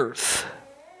of the earth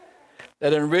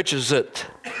that enriches it,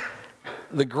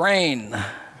 the grain,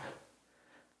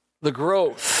 the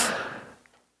growth.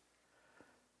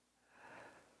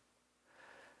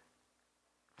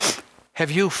 Have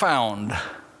you found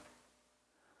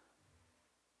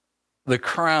the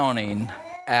crowning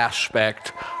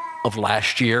aspect of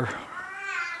last year?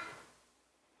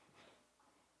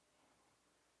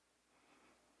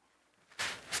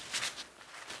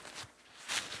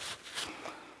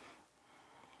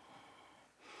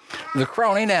 The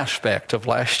crowning aspect of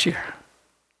last year.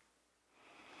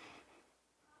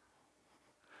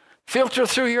 Filter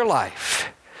through your life.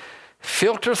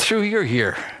 Filter through your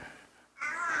year.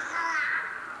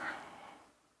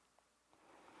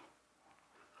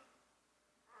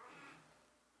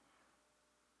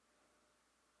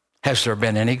 Has there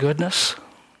been any goodness?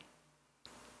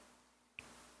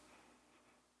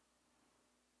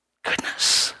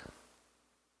 Goodness.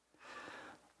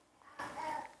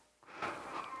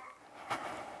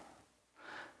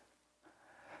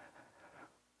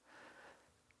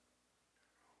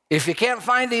 If you can't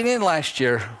find it in last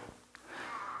year, I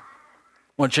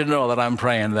want you to know that I'm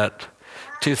praying that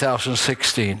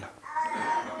 2016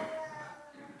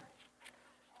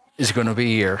 is going to be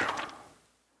a year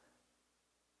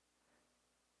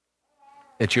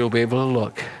that you'll be able to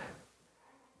look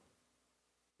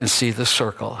and see the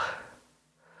circle.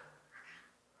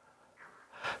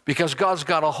 Because God's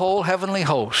got a whole heavenly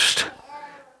host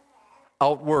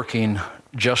out working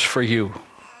just for you.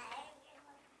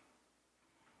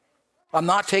 I'm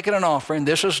not taking an offering.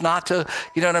 This is not to,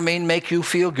 make you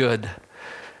feel good.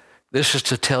 This is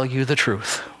to tell you the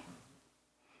truth.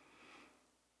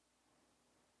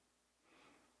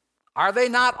 Are they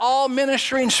not all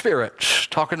ministering spirits,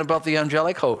 talking about the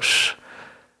angelic hosts,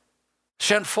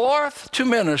 sent forth to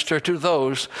minister to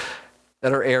those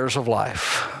that are heirs of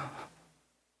life?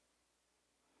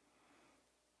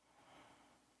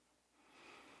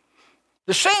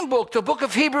 The same book, the book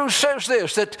of Hebrews, says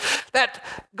this, that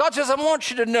God says, I want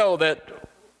you to know that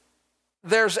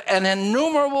there's an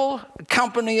innumerable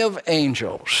company of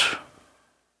angels.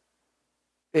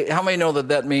 How many know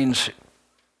that means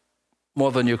more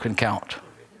than you can count?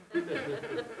 We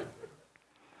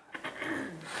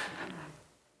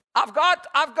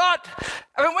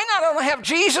not only have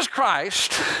Jesus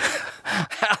Christ,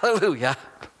 hallelujah.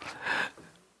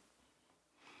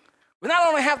 We not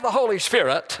only have the Holy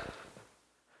Spirit,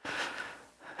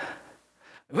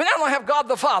 we not only have God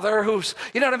the Father, who's,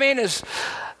 is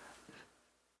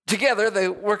together, they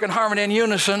work in harmony and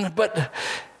unison, but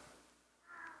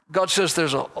God says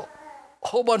there's a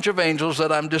whole bunch of angels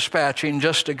that I'm dispatching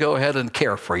just to go ahead and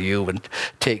care for you and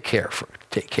take care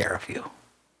of you.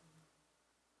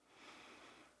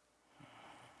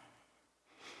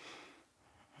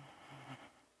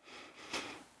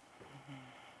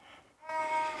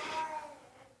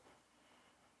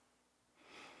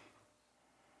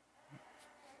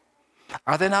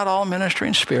 Are they not all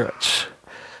ministering spirits?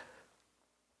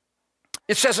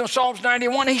 It says in Psalms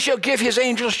 91, he shall give his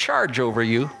angels charge over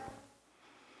you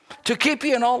to keep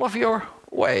you in all of your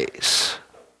ways.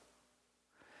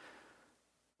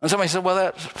 And somebody said, well,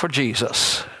 that's for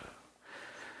Jesus.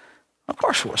 Of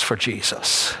course it was for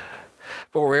Jesus.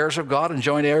 For we're heirs of God and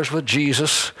joint heirs with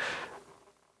Jesus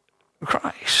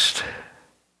Christ.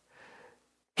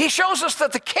 He shows us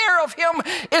that the care of him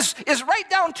is right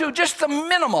down to just the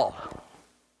minimal.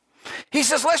 He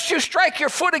says, lest you strike your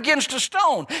foot against a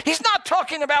stone. He's not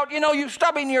talking about, you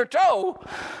stubbing your toe.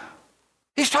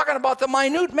 He's talking about the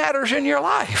minute matters in your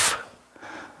life.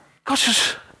 God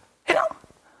says,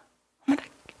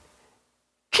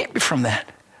 keep me from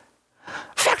that.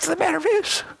 The fact of the matter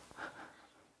is,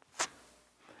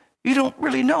 you don't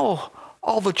really know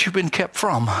all that you've been kept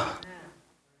from.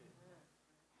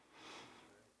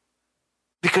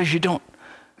 Because you don't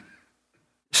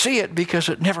see it because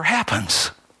it never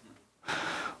happens.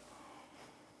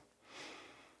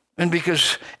 And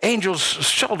because angels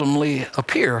seldomly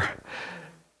appear,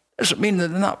 doesn't mean that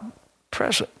they're not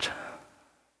present.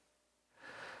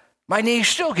 My knees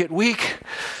still get weak.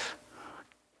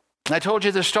 I told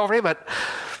you this story, but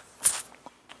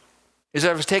as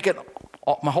I was taken,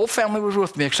 my whole family was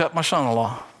with me except my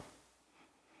son-in-law.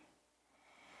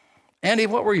 Andy,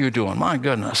 what were you doing? My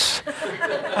goodness.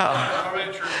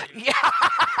 Yeah.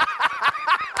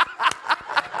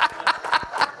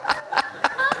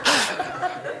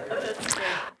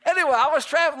 Anyway, was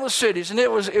traveling the cities, and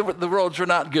the roads were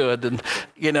not good, and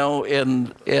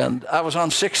I was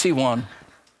on 61,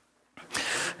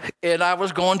 and I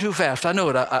was going too fast. I knew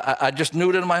it. I just knew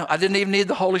it I didn't even need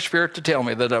the Holy Spirit to tell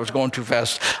me that I was going too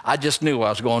fast. I just knew I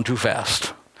was going too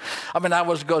fast. I mean, I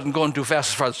wasn't going too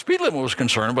fast as far as the speed limit was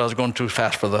concerned, but I was going too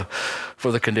fast for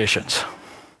the conditions.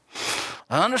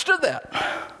 I understood that.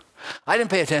 I didn't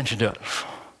pay attention to it.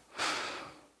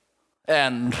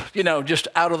 And, just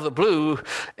out of the blue,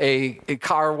 a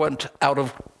car went out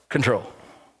of control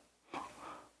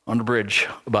on the bridge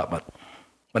abutment.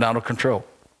 Went out of control.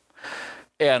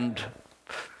 And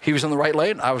he was in the right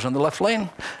lane. I was in the left lane.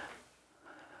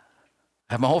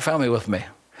 I had my whole family with me.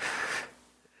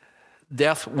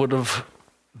 Death would have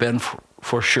been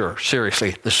for sure,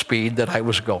 seriously, the speed that I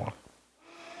was going.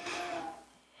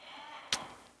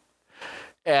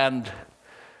 And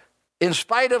in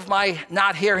spite of my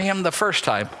not hearing him the first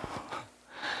time,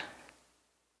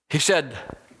 he said,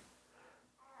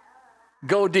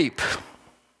 "Go deep."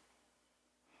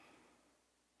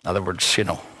 In other words,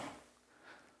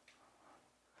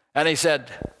 And he said,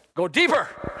 "Go deeper."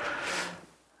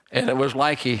 And it was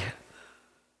like he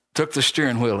took the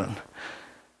steering wheel and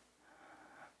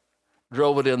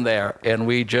drove it in there. And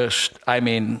we just,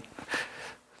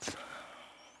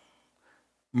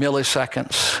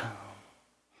 milliseconds.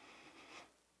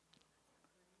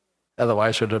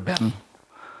 Otherwise, it would have been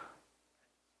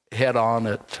head on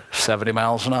at 70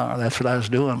 miles an hour. That's what I was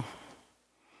doing.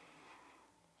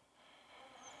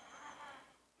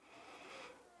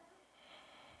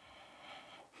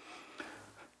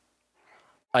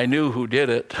 I knew who did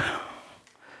it.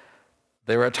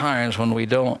 There are times when we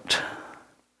don't.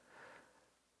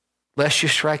 Lest you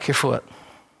strike your foot.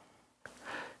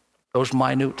 Those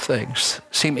minute things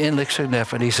seem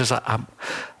insignificant. He says, I'll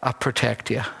protect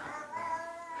you.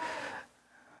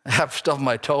 I've stubbed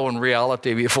my toe in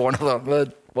reality before, and I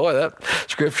thought, boy, that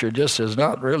scripture just is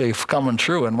not really coming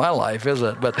true in my life, is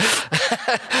it? But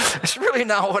it's really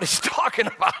not what he's talking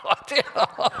about.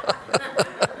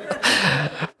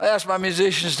 I ask my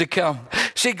musicians to come.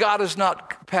 See, God is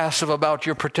not passive about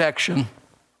your protection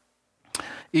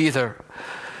either.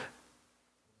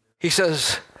 He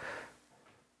says,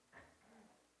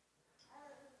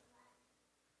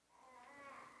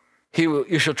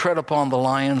 you shall tread upon the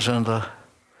lions and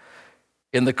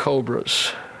the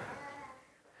cobras.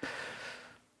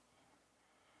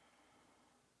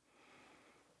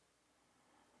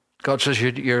 God says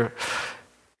you're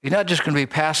not just going to be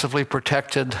passively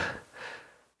protected,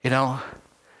 you're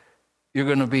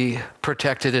going to be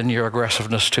protected in your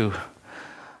aggressiveness too.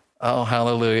 Oh,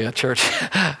 hallelujah, church.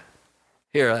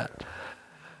 Hear that.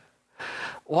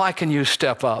 Why can you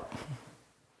step up?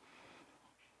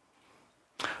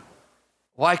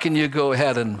 Why can you go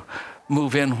ahead and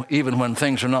move in even when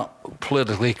things are not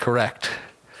politically correct?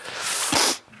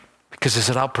 Because he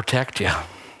said, I'll protect you.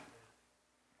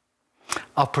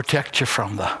 I'll protect you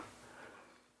from the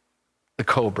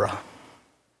cobra,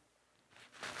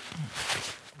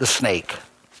 the snake,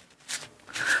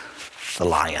 the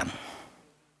lion.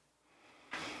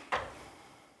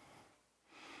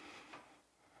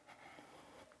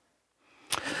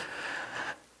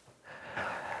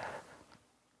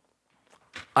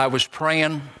 I was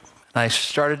praying, and I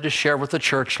started to share with the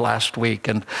church last week.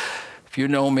 And if you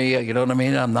know me, you know what I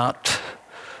mean. I'm not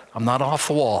off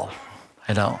the wall.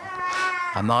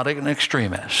 I'm not an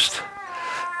extremist.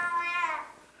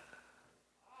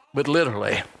 But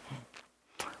literally, it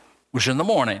was in the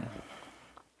morning,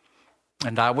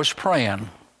 and I was praying,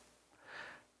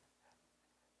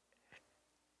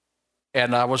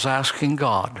 and I was asking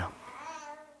God,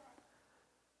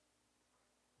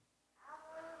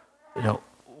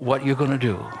 what you're going to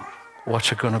do,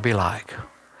 what's it going to be like?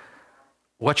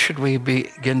 What should we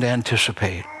begin to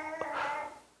anticipate?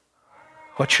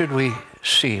 What should we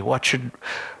see? What should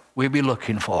we be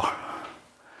looking for?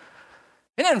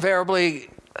 And invariably,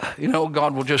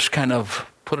 God will just kind of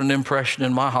put an impression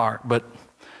in my heart. But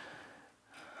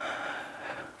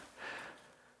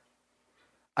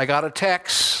I got a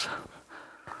text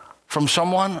from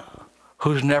someone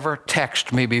who's never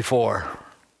texted me before.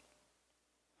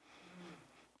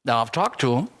 Now, I've talked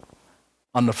to them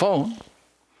on the phone.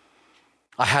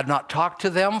 I had not talked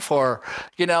to them for,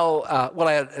 I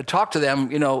had talked to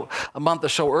them, a month or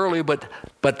so early, but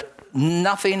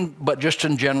nothing but just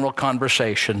in general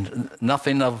conversation.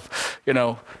 Nothing of,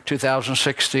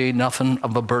 2016, nothing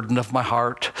of a burden of my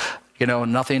heart,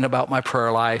 nothing about my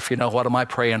prayer life, what am I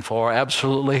praying for?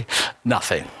 Absolutely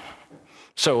nothing.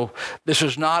 So this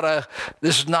is not a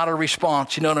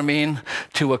response,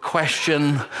 to a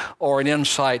question or an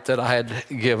insight that I had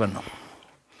given.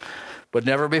 But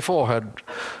never before had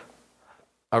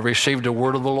I received a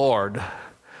word of the Lord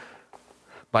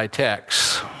by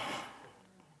text.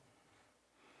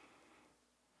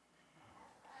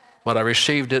 But I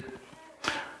received it,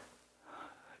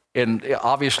 and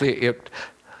obviously it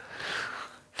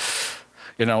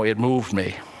moved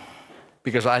me,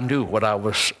 because I knew what I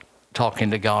was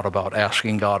talking to God about,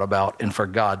 asking God about, and for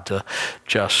God to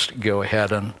just go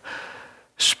ahead and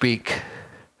speak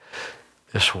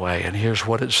this way. And here's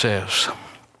what it says.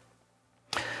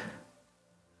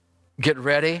 Get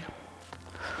ready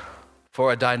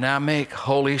for a dynamic,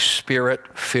 Holy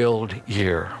Spirit-filled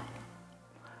year.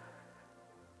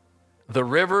 The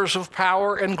rivers of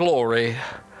power and glory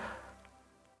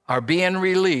are being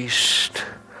released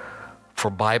for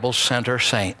Bible Center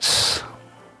saints.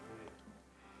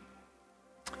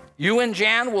 You and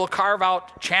Jan will carve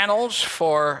out channels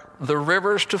for the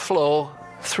rivers to flow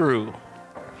through.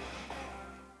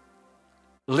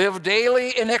 Live daily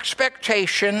in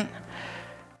expectation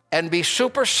and be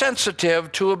super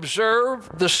sensitive to observe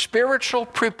the spiritual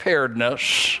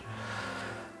preparedness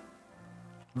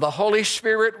the Holy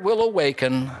Spirit will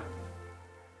awaken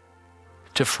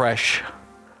to fresh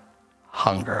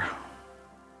hunger.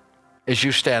 As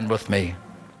you stand with me,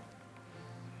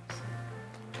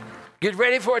 get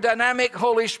ready for a dynamic,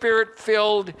 Holy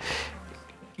Spirit-filled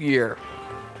year.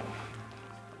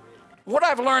 What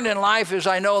I've learned in life is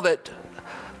I know that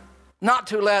not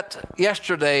to let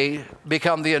yesterday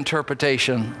become the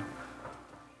interpretation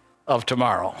of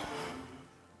tomorrow.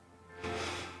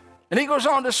 And he goes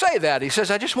on to say that. He says,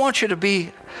 I just want you to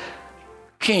be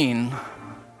keen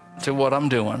to what I'm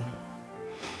doing.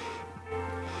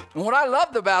 And what I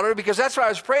loved about it, because that's what I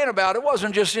was praying about, it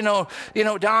wasn't just,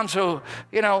 Don, so,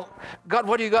 God,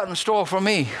 what do you got in store for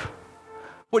me?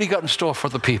 What do you got in store for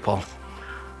the people?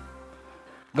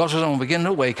 God says, I'm going to begin to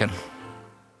awaken.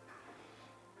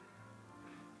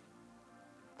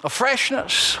 A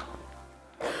freshness.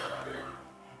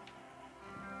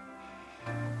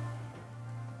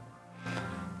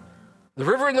 The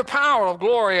river and the power of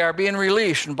glory are being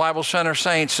released in Bible Center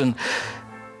saints, and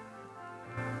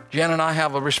Jen and I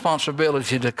have a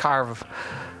responsibility to carve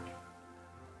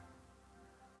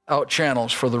out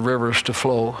channels for the rivers to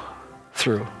flow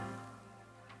through.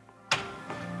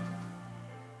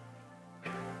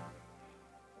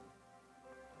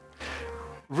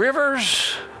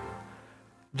 Rivers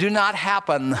do not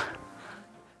happen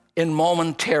in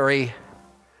momentary,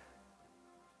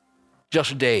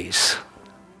 just days.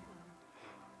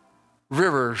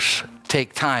 Rivers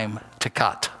take time to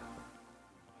cut.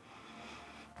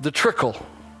 The trickle,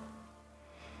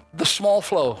 the small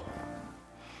flow,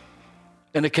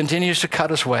 and it continues to cut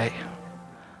its way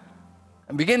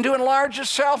and begin to enlarge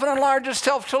itself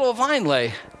till a vine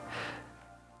lay.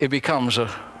 It becomes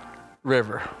a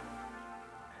river.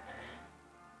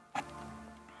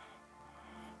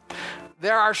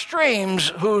 There are streams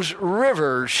whose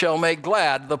rivers shall make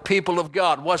glad the people of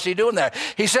God. What's he doing there?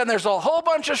 He said there's a whole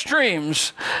bunch of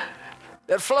streams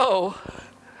that flow,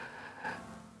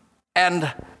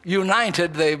 and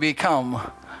united they become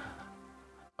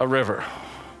a river.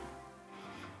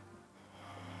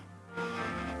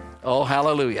 Oh,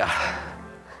 hallelujah.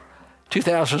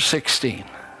 2016.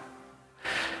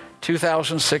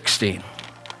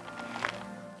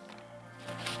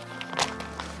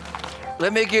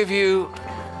 Let me give you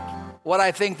what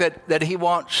I think that he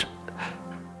wants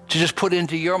to just put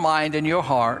into your mind and your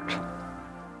heart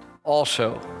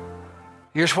also.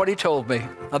 Here's what he told me.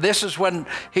 Now, this is when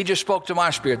he just spoke to my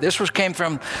spirit. This came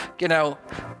from, and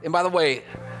by the way,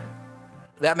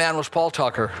 that man was Paul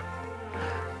Tucker.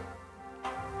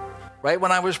 Right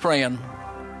when I was praying,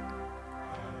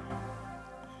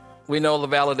 we know the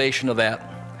validation of that.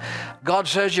 God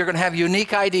says you're going to have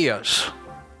unique ideas.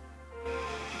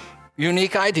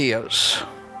 Unique ideas.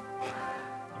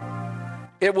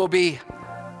 It will be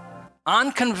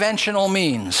unconventional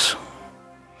means.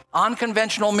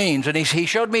 Unconventional means. And he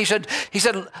showed me, he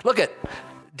said, look at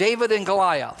David and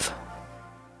Goliath.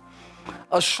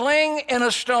 A sling and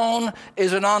a stone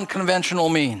is an unconventional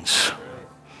means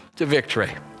to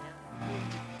victory.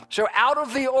 So out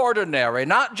of the ordinary,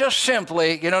 not just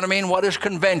simply, what is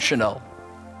conventional.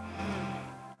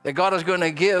 That God is going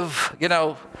to give,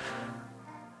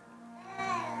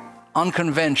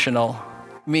 unconventional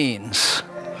means.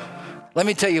 Let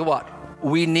me tell you what,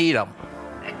 we need them.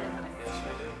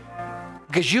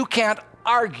 Because you can't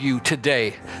argue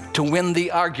today to win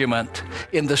the argument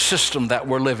in the system that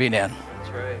we're living in. That's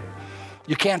right.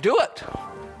 You can't do it.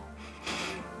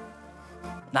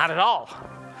 Not at all.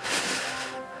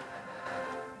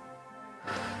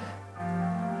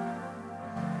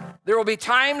 There will be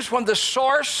times when the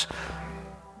source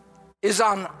is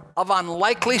of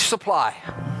unlikely supply.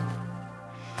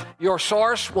 your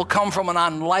source will come from an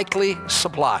unlikely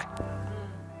supply.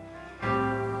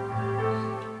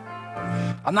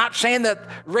 I'm not saying that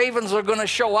ravens are going to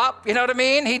show up, you know what I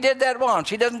mean? He did that once.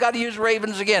 He doesn't got to use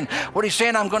ravens again. What he's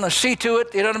saying, I'm going to see to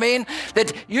it, you know what I mean?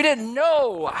 That you didn't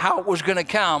know how it was going to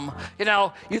come. You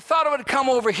know, you thought it would come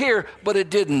over here, but it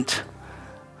didn't.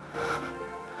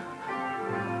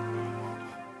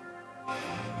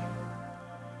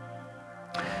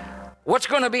 What's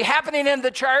going to be happening in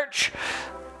the church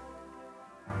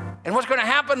and what's going to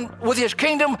happen with his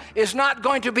kingdom is not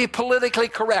going to be politically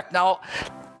correct. Now,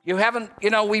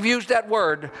 we've used that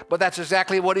word, but that's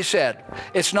exactly what he said.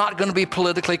 It's not going to be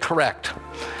politically correct.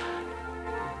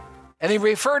 And he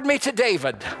referred me to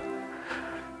David,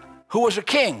 who was a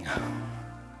king,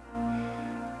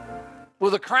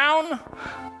 with a crown,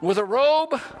 with a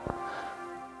robe,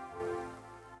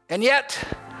 and yet,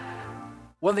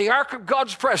 when the ark of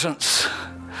God's presence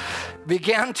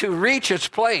began to reach its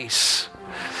place,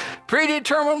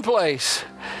 predetermined place,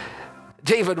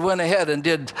 David went ahead and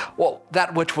did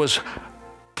that which was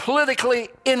politically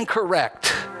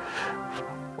incorrect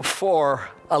for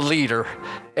a leader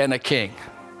and a king.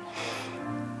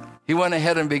 He went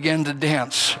ahead and began to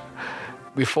dance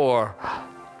before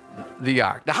the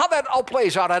ark. Now, how that all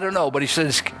plays out, I don't know, but he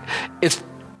says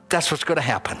that's what's going to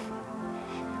happen.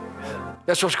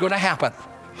 That's what's going to happen.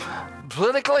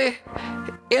 Politically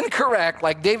incorrect,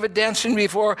 like David dancing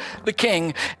before the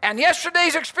king. And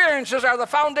yesterday's experiences are the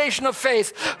foundation of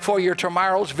faith for your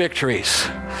tomorrow's victories.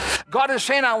 God is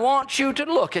saying, I want you to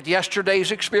look at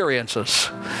yesterday's experiences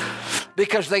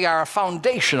because they are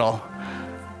foundational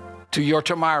to your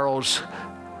tomorrow's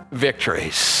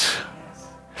victories.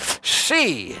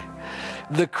 See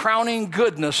the crowning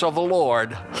goodness of the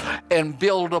Lord and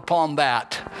build upon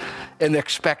that in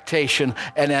expectation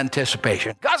and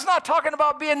anticipation. God's not talking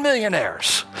about being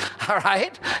millionaires, all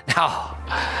right? No.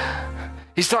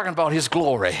 He's talking about his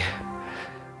glory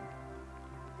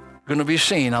going to be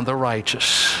seen on the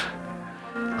righteous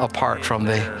apart from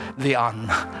the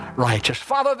unrighteous.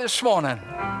 Father, this morning,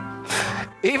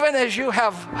 even as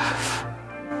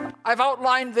I've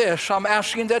outlined this, I'm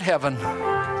asking that heaven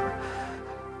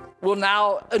will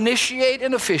now initiate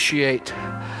and officiate,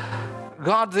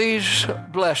 God, these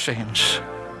blessings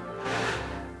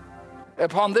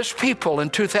upon this people in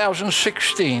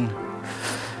 2016.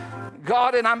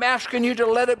 God, and I'm asking you to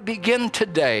let it begin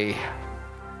today.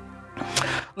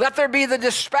 Let there be the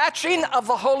dispatching of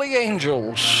the holy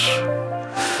angels.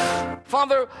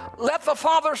 Father, let the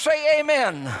Father say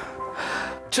amen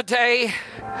today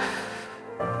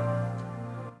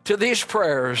to these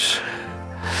prayers.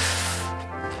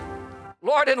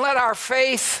 Lord, and let our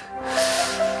faith,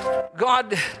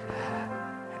 God,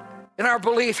 and our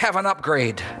belief have an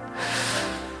upgrade.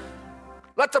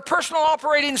 Let the personal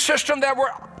operating system that we're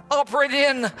operating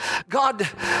in, God,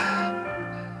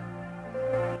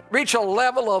 reach a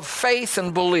level of faith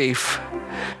and belief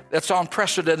that's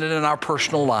unprecedented in our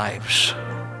personal lives.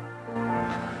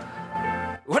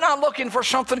 We're not looking for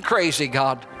something crazy,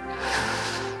 God.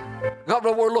 God,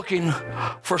 but we're looking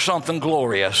for something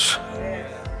glorious.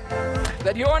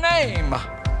 That your name,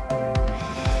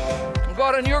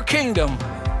 God, and your kingdom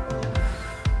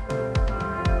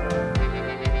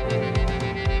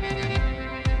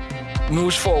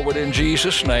moves forward in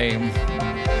Jesus' name.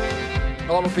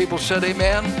 All the people said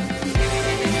amen.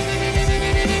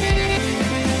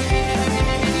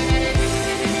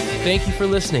 Thank you for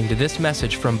listening to this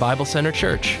message from Bible Center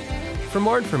Church. For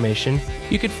more information,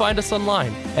 you can find us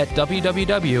online at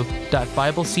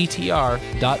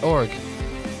www.biblectr.org.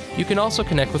 You can also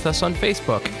connect with us on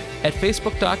Facebook at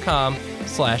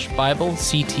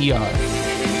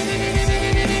facebook.com/BibleCTR.